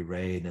Heavy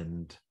Rain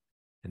and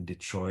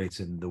Detroit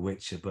and The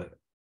Witcher, but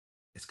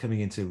it's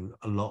coming into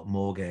a lot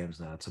more games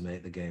now to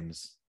make the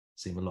games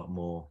seem a lot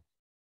more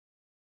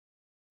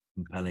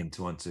compelling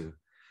to want to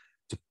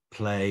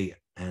play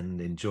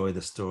and enjoy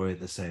the story at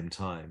the same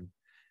time.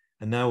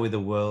 And now with the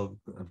world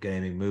of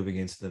gaming moving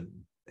into the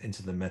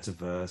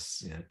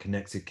metaverse,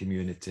 connected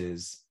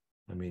communities.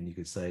 I mean, you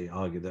could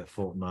argue that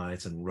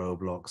Fortnite and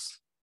Roblox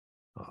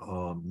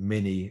are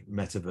mini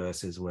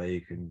metaverses where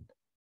you can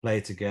play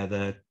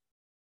together,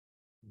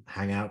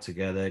 hang out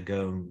together,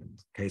 in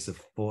case of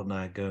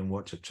Fortnite, go and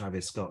watch a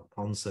Travis Scott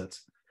concert,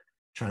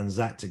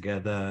 transact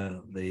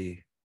together. The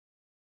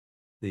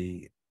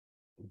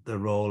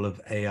role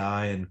of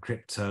AI and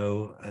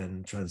crypto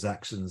and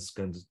transactions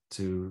going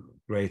to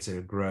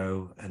greater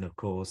grow, and of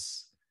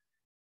course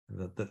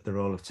the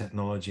role of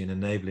technology in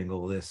enabling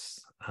all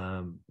this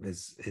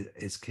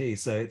is key.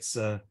 So it's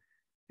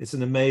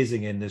an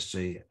amazing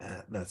industry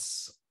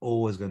that's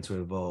always going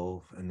to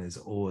evolve and is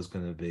always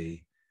going to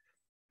be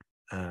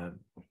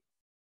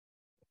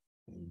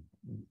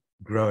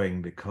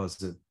growing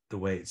because of the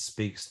way it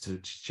speaks to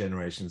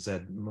Generation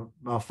Z.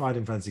 Our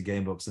Fighting Fantasy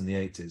game books in the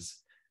 80s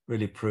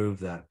really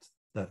proved that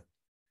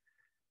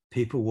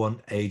people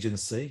want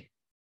agency.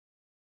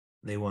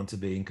 They want to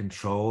be in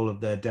control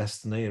of their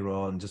destiny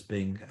rather than just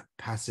being a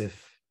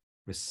passive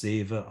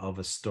receiver of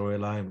a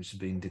storyline which is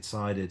being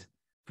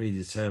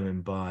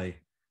predetermined by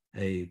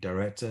a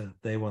director.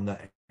 They want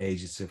that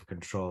agency of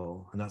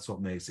control, and that's what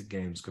makes it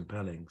games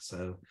compelling.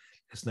 So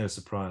it's no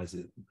surprise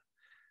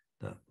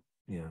that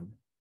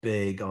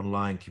big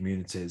online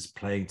communities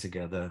playing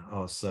together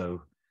are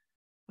so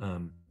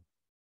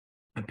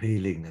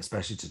appealing,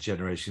 especially to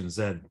Generation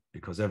Z,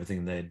 because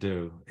everything they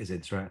do is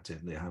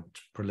interactive. They have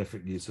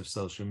prolific use of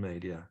social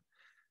media.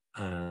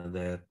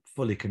 They're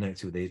fully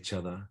connected with each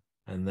other,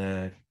 and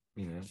they're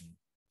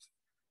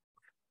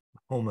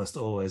almost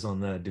always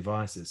on their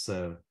devices.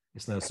 So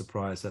it's no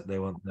surprise that they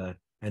want their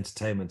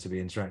entertainment to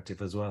be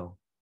interactive as well.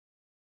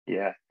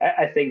 Yeah,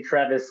 I think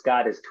Travis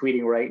Scott is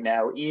tweeting right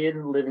now,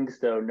 Ian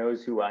Livingstone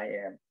knows who I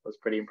am. That was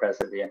pretty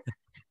impressive, Ian.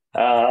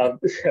 So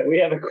we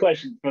have a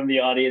question from the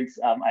audience.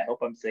 I hope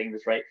I'm saying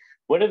this right.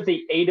 One of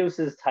the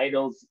Eidos'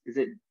 titles, is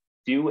it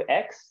Do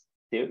X?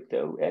 Do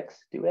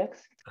X?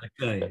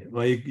 Okay,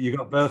 well, you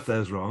got both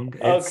those wrong.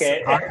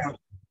 Okay.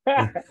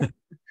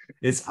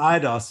 It's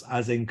Eidos,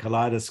 as in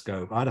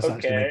kaleidoscope. Eidos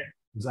Okay.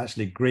 was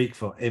actually Greek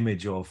for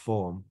image or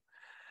form.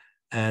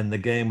 And the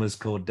game was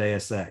called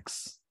Deus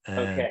Ex. And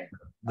okay.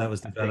 That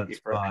was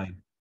developed by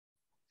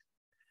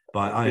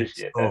Iron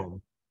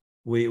Storm.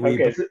 We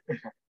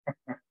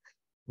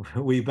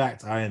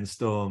backed Iron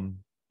Storm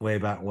way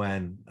back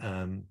when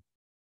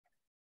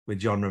with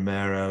John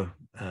Romero,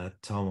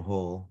 Tom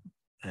Hall,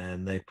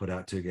 and they put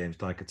out 2 games,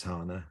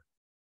 Daikatana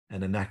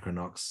and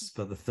Anachronox.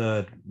 But the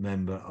third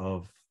member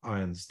of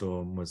Iron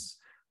Storm was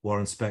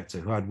Warren Spector,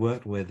 who I'd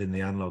worked with in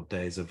the analog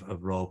days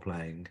of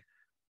role-playing,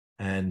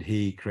 and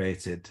he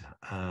created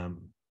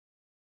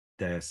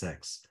Deus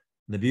Ex.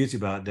 And the beauty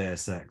about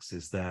Deus Ex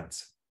is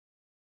that,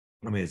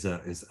 I mean, it's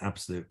an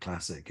absolute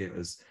classic. It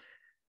was,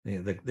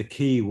 the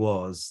key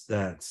was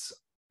that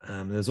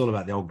it was all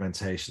about the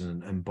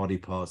augmentation and body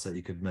parts that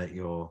you could make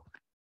your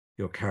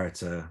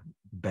character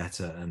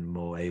better and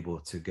more able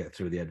to get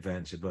through the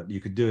adventure. But you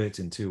could do it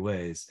in 2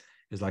 ways.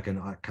 It was like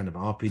a kind of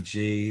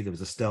RPG. There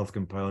was a stealth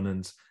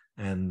component,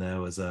 and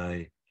there was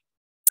a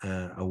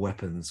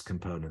weapons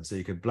component. So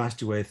you could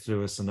blast your way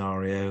through a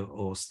scenario,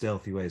 or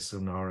stealth your way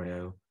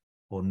scenario,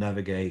 or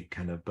navigate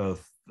kind of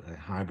both a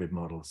hybrid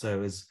model.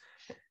 So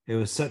it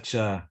was such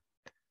a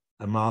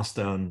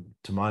milestone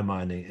to my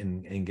mind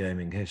in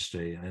gaming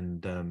history,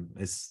 and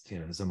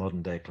it's a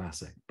modern day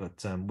classic.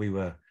 But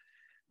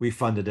we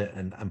funded it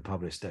and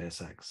published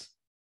Deus Ex.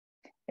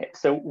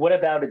 So what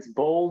about its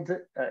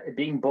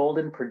being bold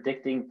in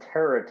predicting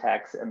terror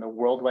attacks and the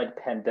worldwide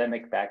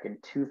pandemic back in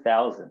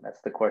 2000?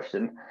 That's the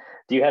question.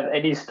 Do you have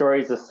any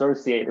stories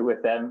associated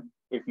with them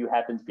if you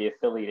happen to be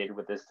affiliated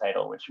with this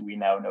title, which we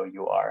now know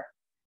you are?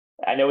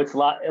 I know it's a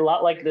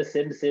lot like The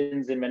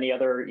Simpsons and many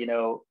other,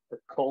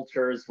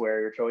 cultures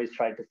where you're always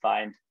trying to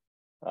find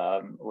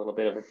a little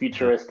bit of a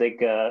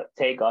futuristic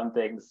take on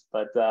things.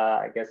 But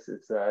I guess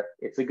it's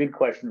a good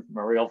question from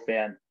a real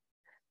fan.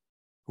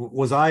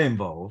 Was I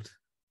involved?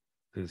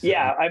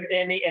 Yeah,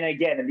 and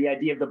again, the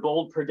idea of the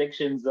bold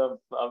predictions of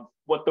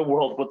what the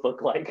world would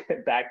look like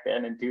back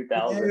then in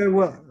 2000. Yeah,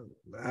 well,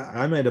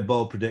 I made a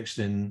bold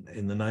prediction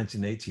in the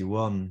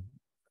 1981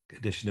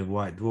 edition of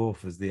White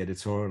Dwarf as the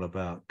editorial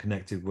about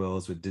connected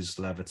worlds with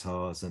digital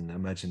avatars, and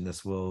imagine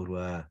this world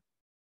where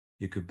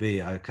you could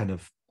be. I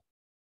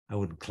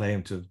wouldn't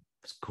claim to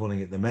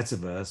calling it the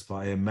metaverse, but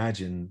I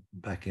imagine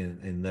back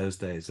in those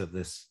days of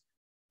this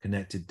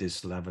connected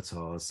digital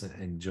avatars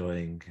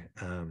enjoying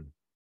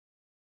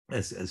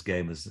as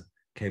gamers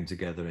came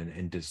together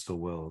in digital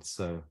worlds.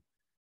 So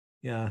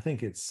yeah, I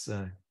think it's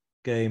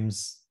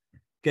games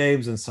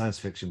and science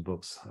fiction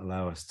books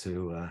allow us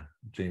to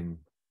dream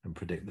and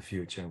predict the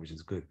future, which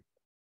is good.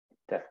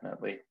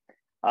 Definitely.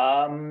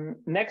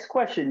 Next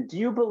question. Do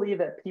you believe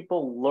that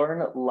people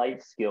learn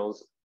life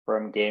skills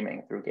through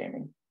gaming?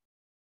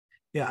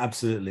 Yeah,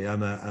 absolutely.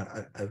 I'm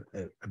a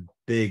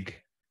big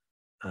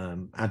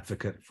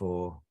advocate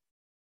for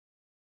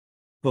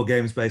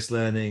games-based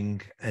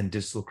learning and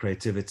digital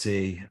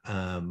creativity.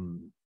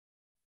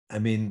 I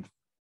mean,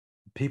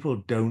 people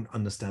don't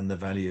understand the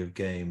value of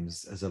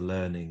games as a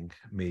learning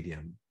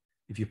medium.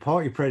 If you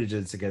park your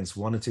prejudice against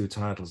one or two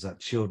titles that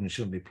children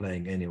shouldn't be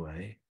playing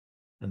anyway,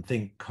 and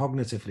think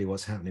cognitively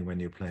what's happening when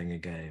you're playing a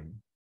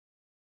game,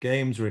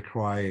 games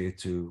require you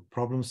to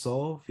problem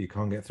solve. You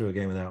can't get through a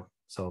game without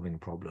solving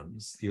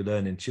problems. You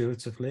learn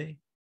intuitively.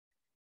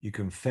 You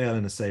can fail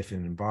in a safe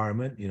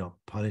environment. You're not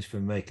punished for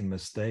making a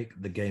mistake.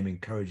 The game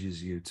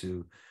encourages you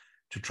to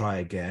try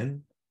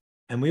again.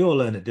 And we all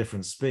learn at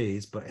different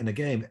speeds, but in a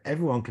game,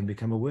 everyone can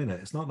become a winner.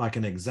 It's not like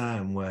an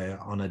exam where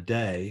on a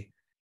day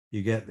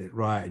you get it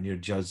right and you're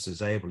judged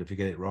as able. If you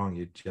get it wrong,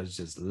 you're judged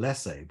as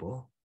less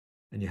able.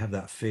 And you have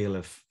that fear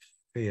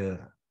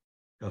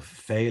of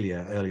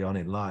failure early on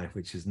in life,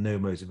 which is no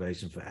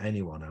motivation for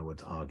anyone, I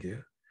would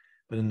argue.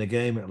 But in the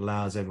game, it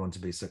allows everyone to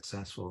be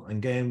successful.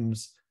 And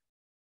games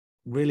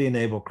really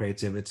enable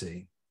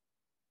creativity.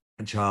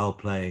 A child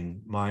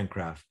playing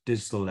Minecraft,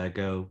 digital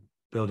Lego,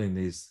 building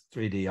these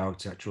 3D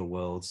architectural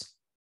worlds,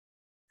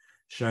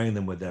 sharing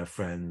them with their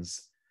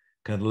friends,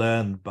 can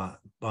learn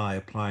by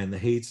applying the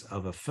heat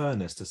of a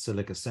furnace to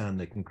silica sand.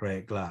 They can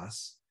create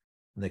glass,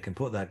 and they can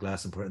put that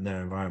glass and put it in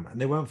their environment.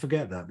 And they won't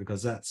forget that,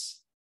 because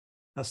that's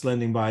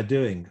learning by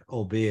doing,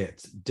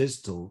 albeit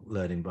digital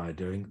learning by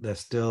doing. They're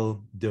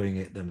still doing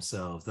it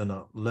themselves. They're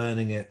not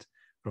learning it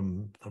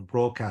from a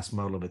broadcast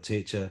model of a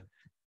teacher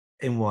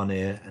in one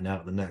ear and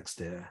out the next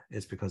ear.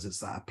 It's because it's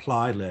that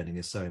applied learning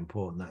is so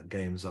important that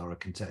games are a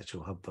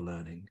contextual hub for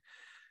learning.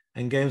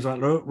 And games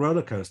like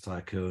Roller Coaster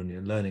Tycoon,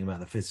 you're learning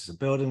about the physics of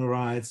building the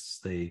rides,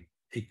 the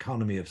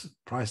economy of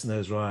pricing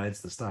those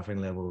rides, the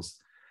staffing levels,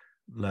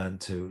 learn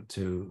to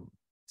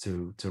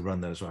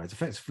run those rides.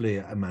 Effectively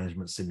a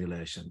management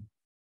simulation.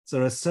 So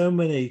there are so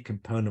many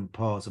component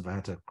parts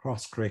about a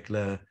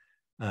cross-curricular,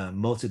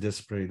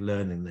 multidisciplinary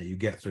learning that you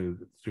get through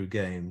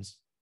games.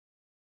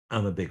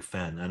 I'm a big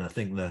fan, and I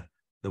think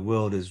the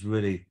world is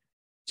really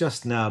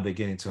just now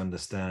beginning to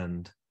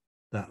understand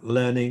that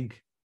learning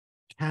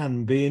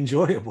can be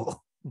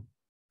enjoyable.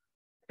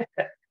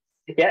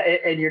 Yeah,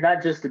 and you're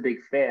not just a big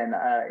fan.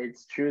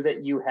 It's true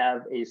that you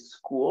have a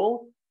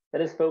school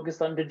that is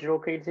focused on digital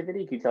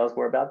creativity. Can you tell us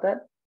more about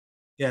that?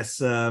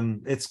 Yes,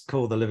 it's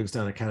called the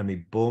Livingstone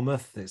Academy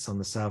Bournemouth. It's on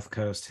the south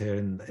coast here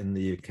in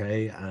the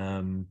UK.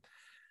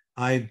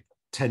 I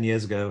 10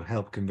 years ago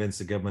helped convince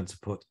the government to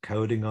put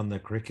coding on the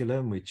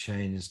curriculum. We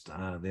changed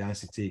the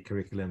ICT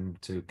curriculum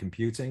to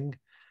computing.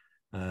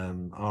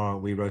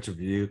 We wrote a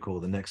review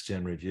called the Next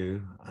Gen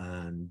Review,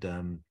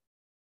 and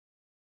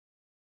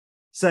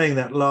saying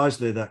that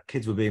largely that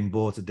kids were being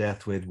bored to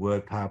death with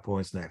Word,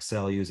 PowerPoints, and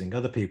Excel using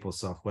other people's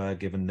software,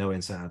 given no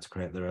insight how to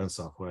create their own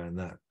software, and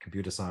that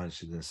computer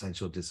science is an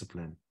essential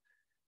discipline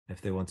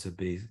if they want to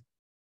be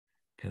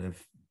kind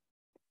of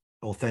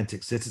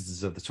authentic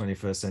citizens of the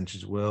 21st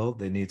century world.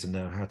 They need to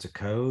know how to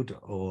code,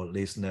 or at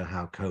least know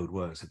how code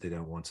works if they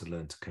don't want to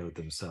learn to code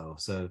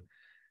themselves. So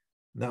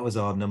that was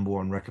our number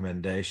one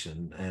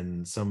recommendation.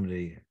 And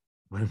somebody,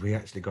 when we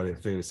actually got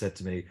it through, said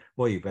to me,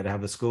 well, you better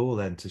have a school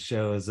then to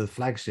show as a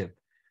flagship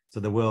to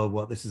the world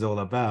what this is all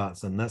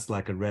about. And that's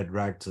like a red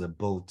rag to the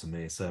bull to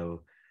me.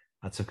 So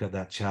I took up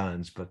that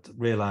challenge, but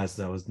realized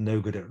I was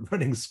no good at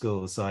running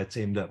schools. So I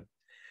teamed up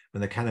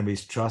with the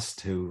Academies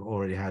Trust, who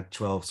already had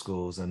 12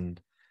 schools, and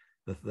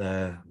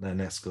their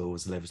next school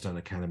was the Livingstone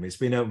Academy. It's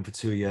been open for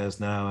 2 years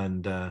now,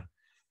 and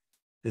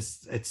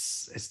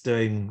it's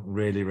doing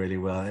really, really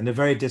well in a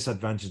very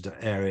disadvantaged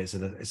area.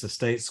 It's a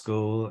state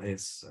school.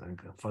 It's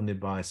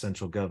funded by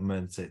central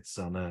government. It's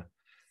on a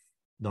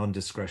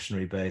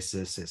non-discretionary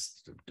basis.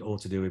 It's all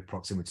to do with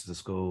proximity to the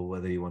school,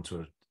 whether you want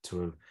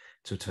to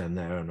attend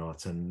there or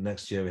not. And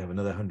next year we have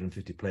another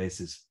 150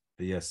 places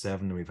for year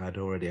 7. We've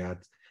already had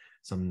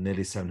some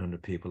nearly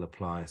 700 people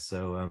apply.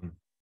 So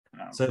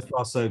so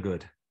far so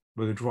good.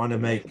 We're trying to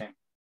make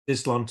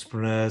digital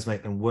entrepreneurs,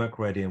 make them work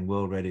ready and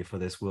world ready for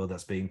this world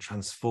that's being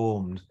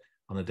transformed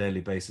on a daily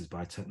basis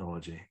by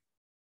technology.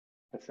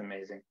 That's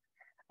amazing.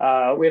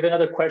 We have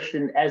another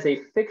question. As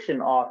a fiction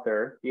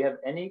author, do you have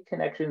any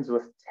connections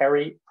with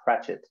Terry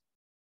Pratchett?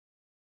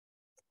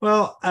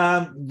 Well,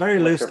 very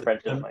loosely.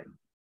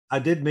 I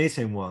did meet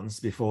him once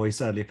before he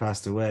sadly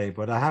passed away,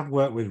 but I have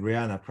worked with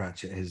Rihanna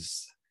Pratchett,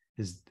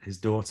 his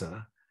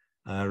daughter.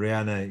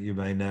 Rihanna, you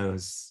may know,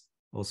 has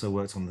also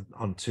worked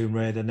on Tomb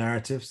Raider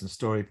narratives and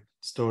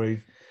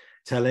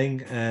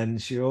storytelling,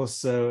 and she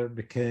also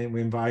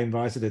I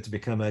invited her to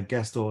become a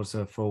guest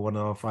author for one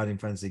of our Fighting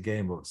Fantasy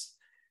game books,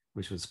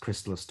 which was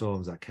Crystal of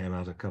Storms, that came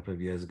out a couple of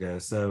years ago.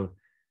 So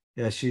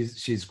yeah,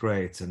 she's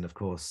great. And of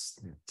course,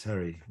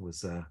 Terry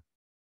was an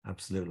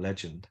absolute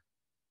legend.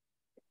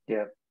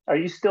 Yeah. Are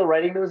you still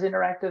writing those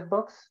interactive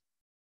books?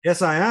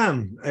 Yes, I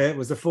am. It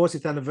was the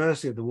 40th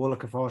anniversary of the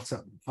Warlock of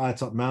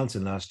Firetop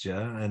Mountain last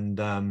year.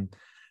 And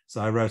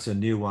so I wrote a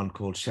new one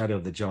called Shadow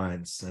of the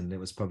Giants, and it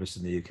was published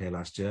in the UK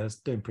last year. It's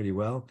doing pretty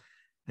well.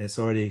 It's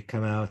already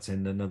come out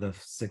in another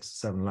 6 or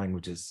 7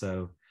 languages.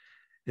 So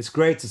it's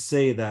great to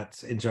see that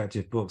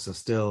interactive books are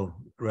still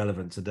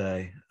relevant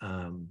today,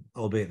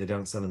 albeit they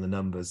don't sell in the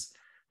numbers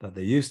that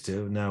they used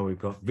to. Now we've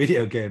got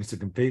video games to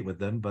compete with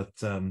them, but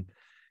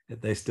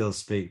they still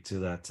speak to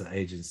that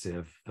agency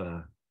of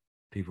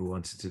people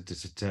wanting to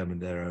determine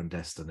their own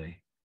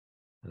destiny.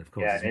 And of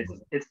course, Yeah,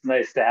 it's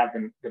nice to have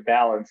the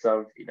balance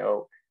of,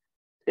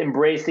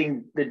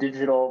 embracing the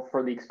digital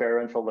for the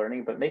experiential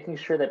learning, but making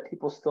sure that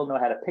people still know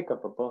how to pick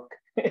up a book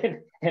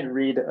and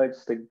read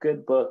just a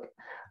good book.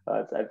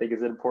 I think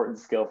is an important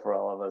skill for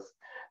all of us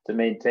to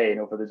maintain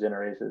over the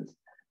generations.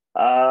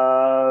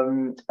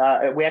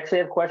 We actually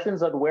have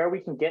questions on where we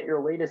can get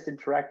your latest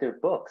interactive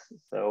books.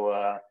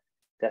 So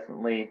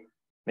definitely,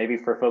 maybe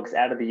for folks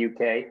out of the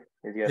UK,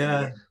 if you have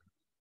any.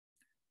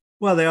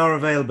 Well, they are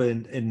available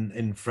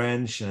in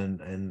French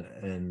and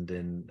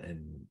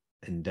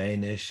in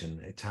Danish and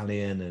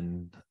Italian,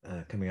 and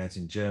coming out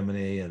in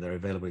Germany, and they're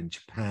available in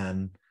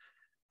Japan.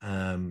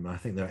 I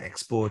think they're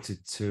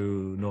exported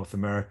to North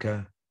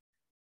America,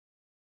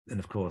 and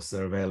of course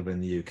they're available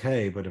in the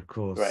UK. But of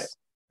course, right.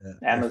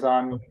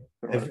 Amazon.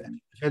 If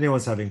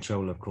anyone's having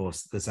trouble, of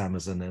course, there's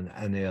Amazon and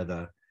any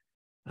other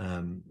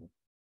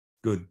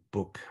good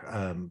book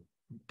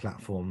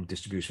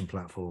distribution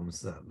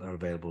platforms that are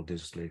available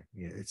digitally.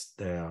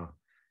 They are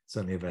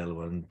certainly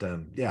available, and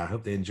I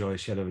hope they enjoy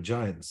Shadow of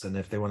Giants. And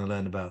if they want to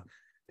learn about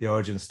the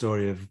origin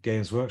story of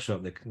Games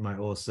Workshop, they might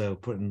also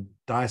put in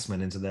Dice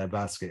Men into their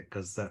basket,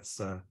 because that's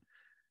a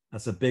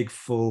big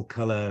full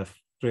color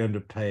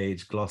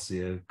 300-page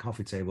glossy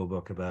coffee table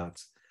book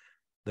about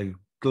the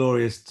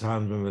glorious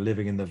times when we were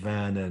living in the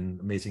van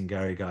and meeting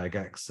Gary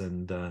Gygax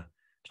and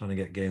trying to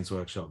get Games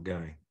Workshop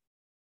going.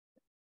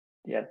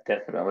 Yeah,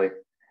 definitely.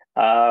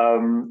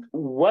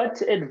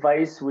 What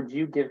advice would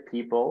you give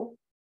people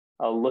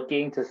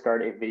looking to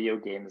start a video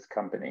games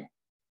company?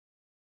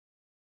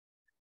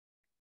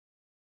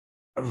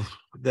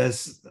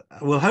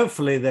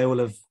 Hopefully they will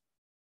have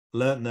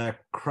learned their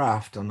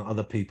craft on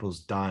other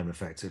people's dime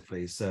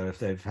effectively. So if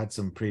they've had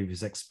some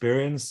previous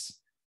experience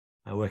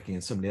working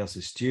in somebody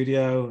else's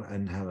studio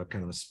and have a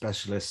kind of a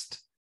specialist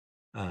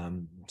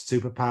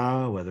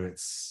superpower, whether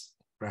it's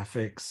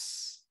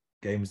graphics,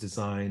 games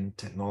design,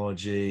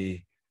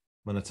 technology,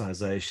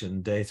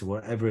 monetization, data,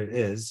 whatever it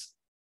is,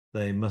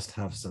 they must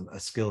have a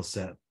skill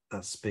set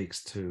that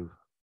speaks to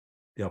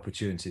the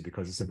opportunity,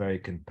 because it's a very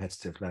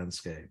competitive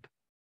landscape.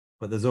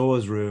 But there's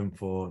always room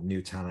for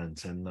new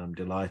talent, and I'm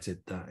delighted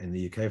that in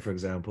the UK, for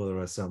example, there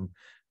are some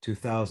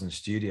 2,000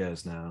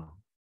 studios now.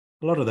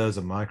 A lot of those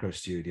are micro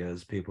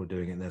studios, people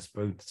doing it in their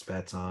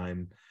spare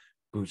time,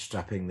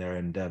 bootstrapping their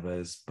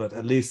endeavors, but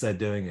at least they're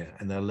doing it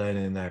and they're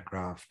learning their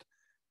craft,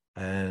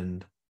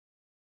 and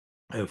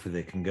hopefully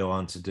they can go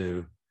on to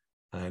do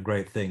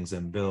great things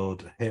and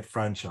build hit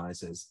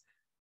franchises.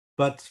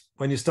 But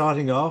when you're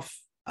starting off,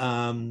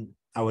 I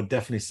would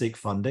definitely seek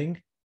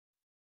funding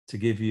to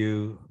give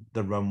you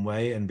the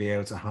runway and be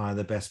able to hire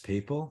the best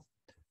people,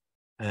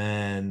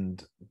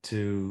 and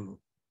to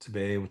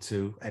be able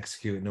to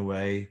execute in a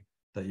way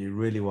that you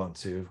really want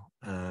to,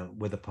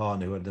 with a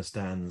partner who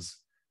understands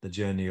the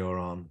journey you're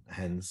on.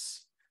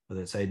 Hence,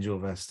 whether it's angel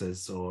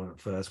investors or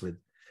first with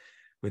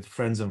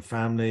friends and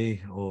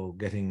family, or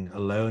getting a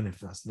loan if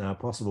that's now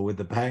possible with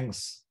the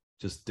banks,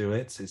 just do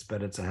it. It's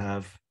better to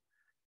have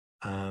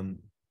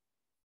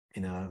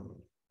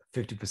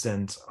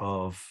 50%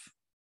 of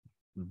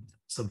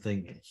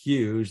something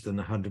huge than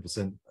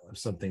 100% of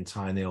something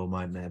tiny, or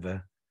might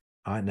never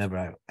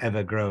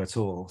ever grow at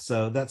all.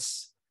 So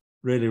that's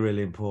really,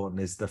 really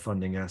important, is the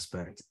funding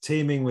aspect.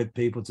 Teaming with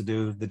people to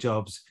do the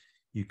jobs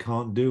you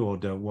can't do or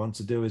don't want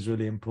to do is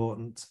really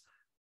important.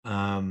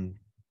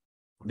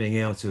 Being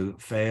able to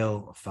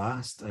fail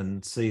fast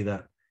and see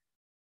that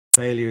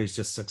failure is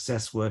just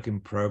success, work in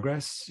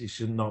progress. You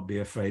should not be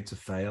afraid to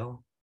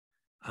fail.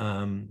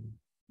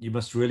 You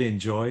must really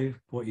enjoy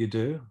what you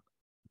do,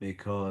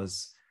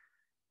 because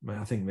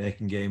I think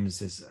making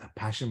games is a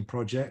passion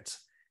project.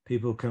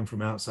 People come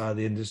from outside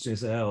the industry and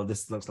say, oh,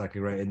 this looks like a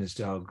great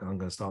industry, I'm going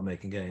to start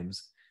making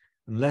games.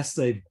 Unless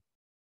they've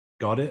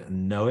got it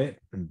and know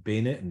it and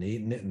been it and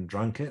eaten it and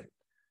drunk it,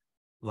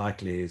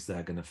 likely is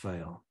they're going to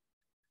fail.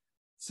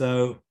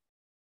 So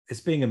it's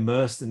being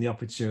immersed in the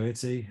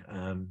opportunity,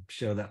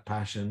 show that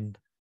passion,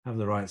 have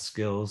the right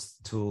skills,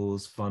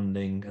 tools,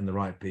 funding, and the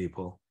right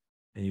people.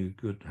 And you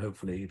could,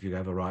 hopefully, if you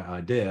have a right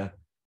idea,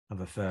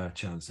 have a fair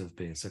chance of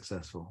being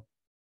successful.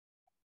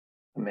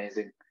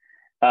 Amazing.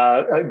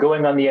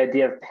 Going on the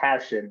idea of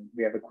passion,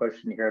 we have a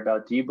question here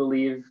about, do you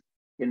believe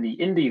in the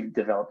indie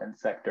development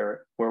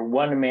sector where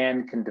one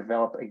man can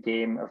develop a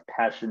game of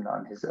passion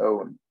on his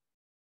own?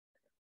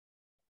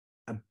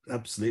 I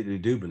absolutely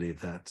do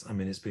believe that. I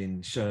mean, it's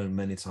been shown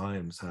many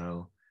times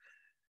how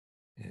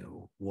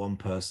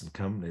one-person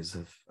companies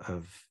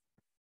have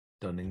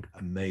done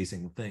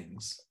amazing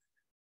things.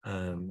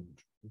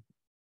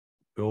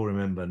 We all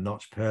remember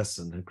Notch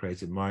Pearson, who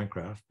created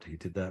Minecraft. He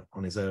did that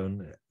on his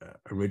own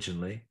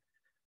originally.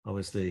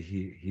 Obviously,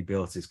 he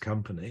built his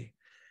company,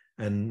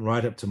 and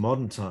right up to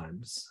modern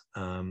times,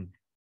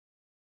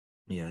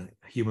 Yeah,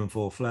 Human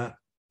Fall Flat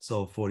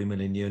sold 40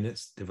 million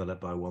units,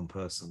 developed by one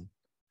person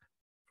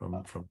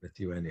from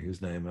Lithuania,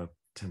 whose name I've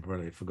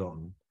temporarily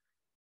forgotten.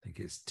 I think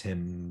it's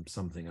Tim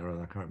something or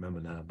other. I can't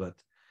remember now. But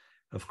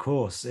of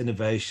course,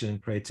 innovation,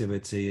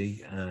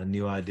 creativity,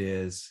 new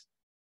ideas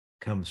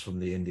comes from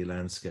the indie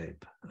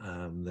landscape.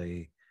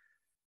 The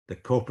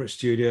corporate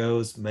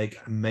studios make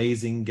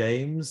amazing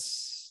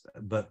games,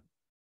 but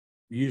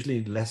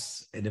usually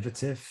less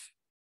innovative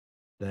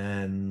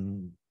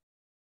than,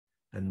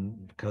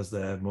 and because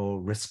they're more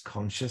risk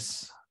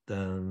conscious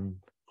than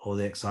all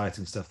the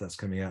exciting stuff that's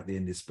coming out the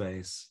indie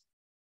space.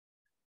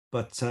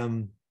 But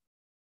the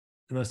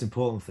most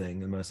important thing,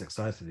 the most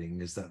exciting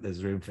thing is that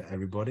there's room for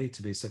everybody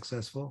to be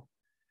successful.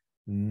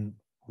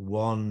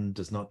 One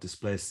does not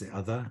displace the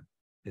other.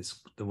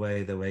 It's the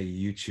way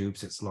YouTube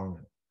sits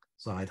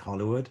alongside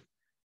Hollywood.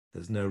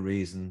 There's no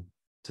reason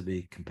to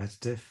be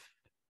competitive.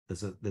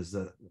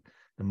 The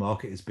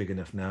market is big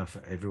enough now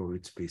for everybody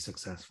to be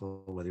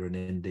successful, whether you're an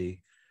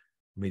indie,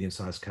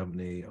 medium-sized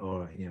company,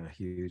 or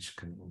huge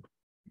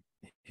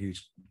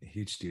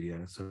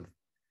studio, so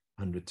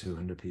 100,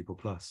 200 people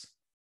plus.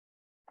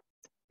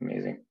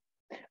 Amazing.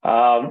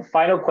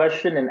 Final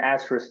question, and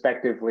ask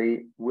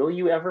respectively, will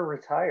you ever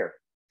retire?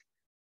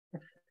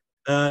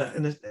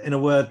 In a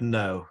word,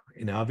 no.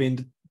 I've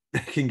been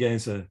making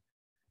games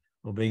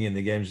being in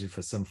the game industry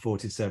for some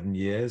 47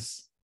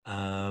 years.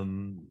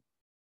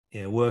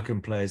 Work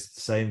and play is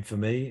the same for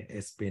me.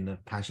 It's been a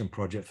passion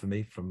project for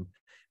me, from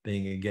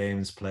being a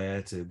games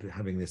player to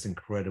having this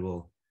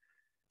incredible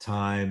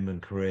time and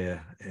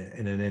career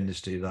in an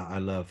industry that I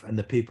love, and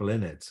the people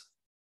in it.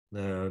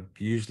 They're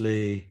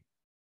usually,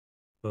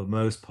 for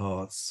most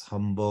parts,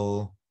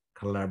 humble,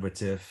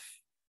 collaborative,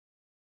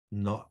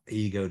 not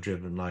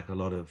ego-driven like a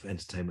lot of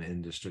entertainment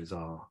industries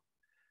are.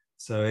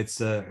 So it's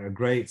a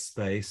great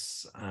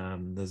space.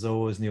 There's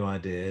always new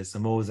ideas.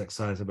 I'm always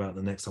excited about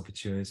the next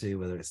opportunity,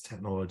 whether it's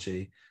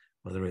technology,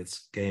 whether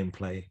it's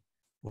gameplay,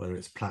 whether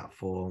it's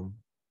platform,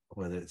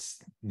 whether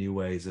it's new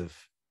ways of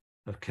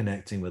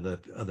connecting with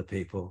other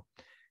people.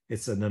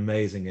 It's an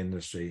amazing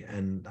industry,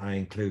 and I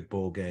include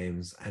board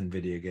games and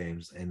video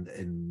games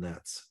in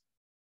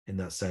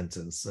that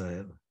sentence.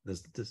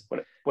 There's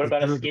what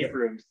about escape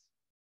rooms?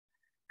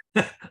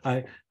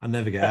 I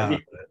never get out of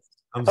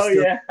it.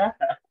 Yeah.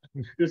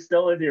 You're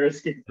still in your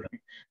escape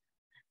room.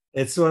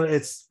 It's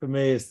for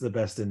me, it's the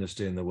best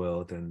industry in the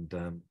world, and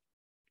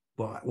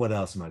what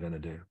else am I going to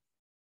do?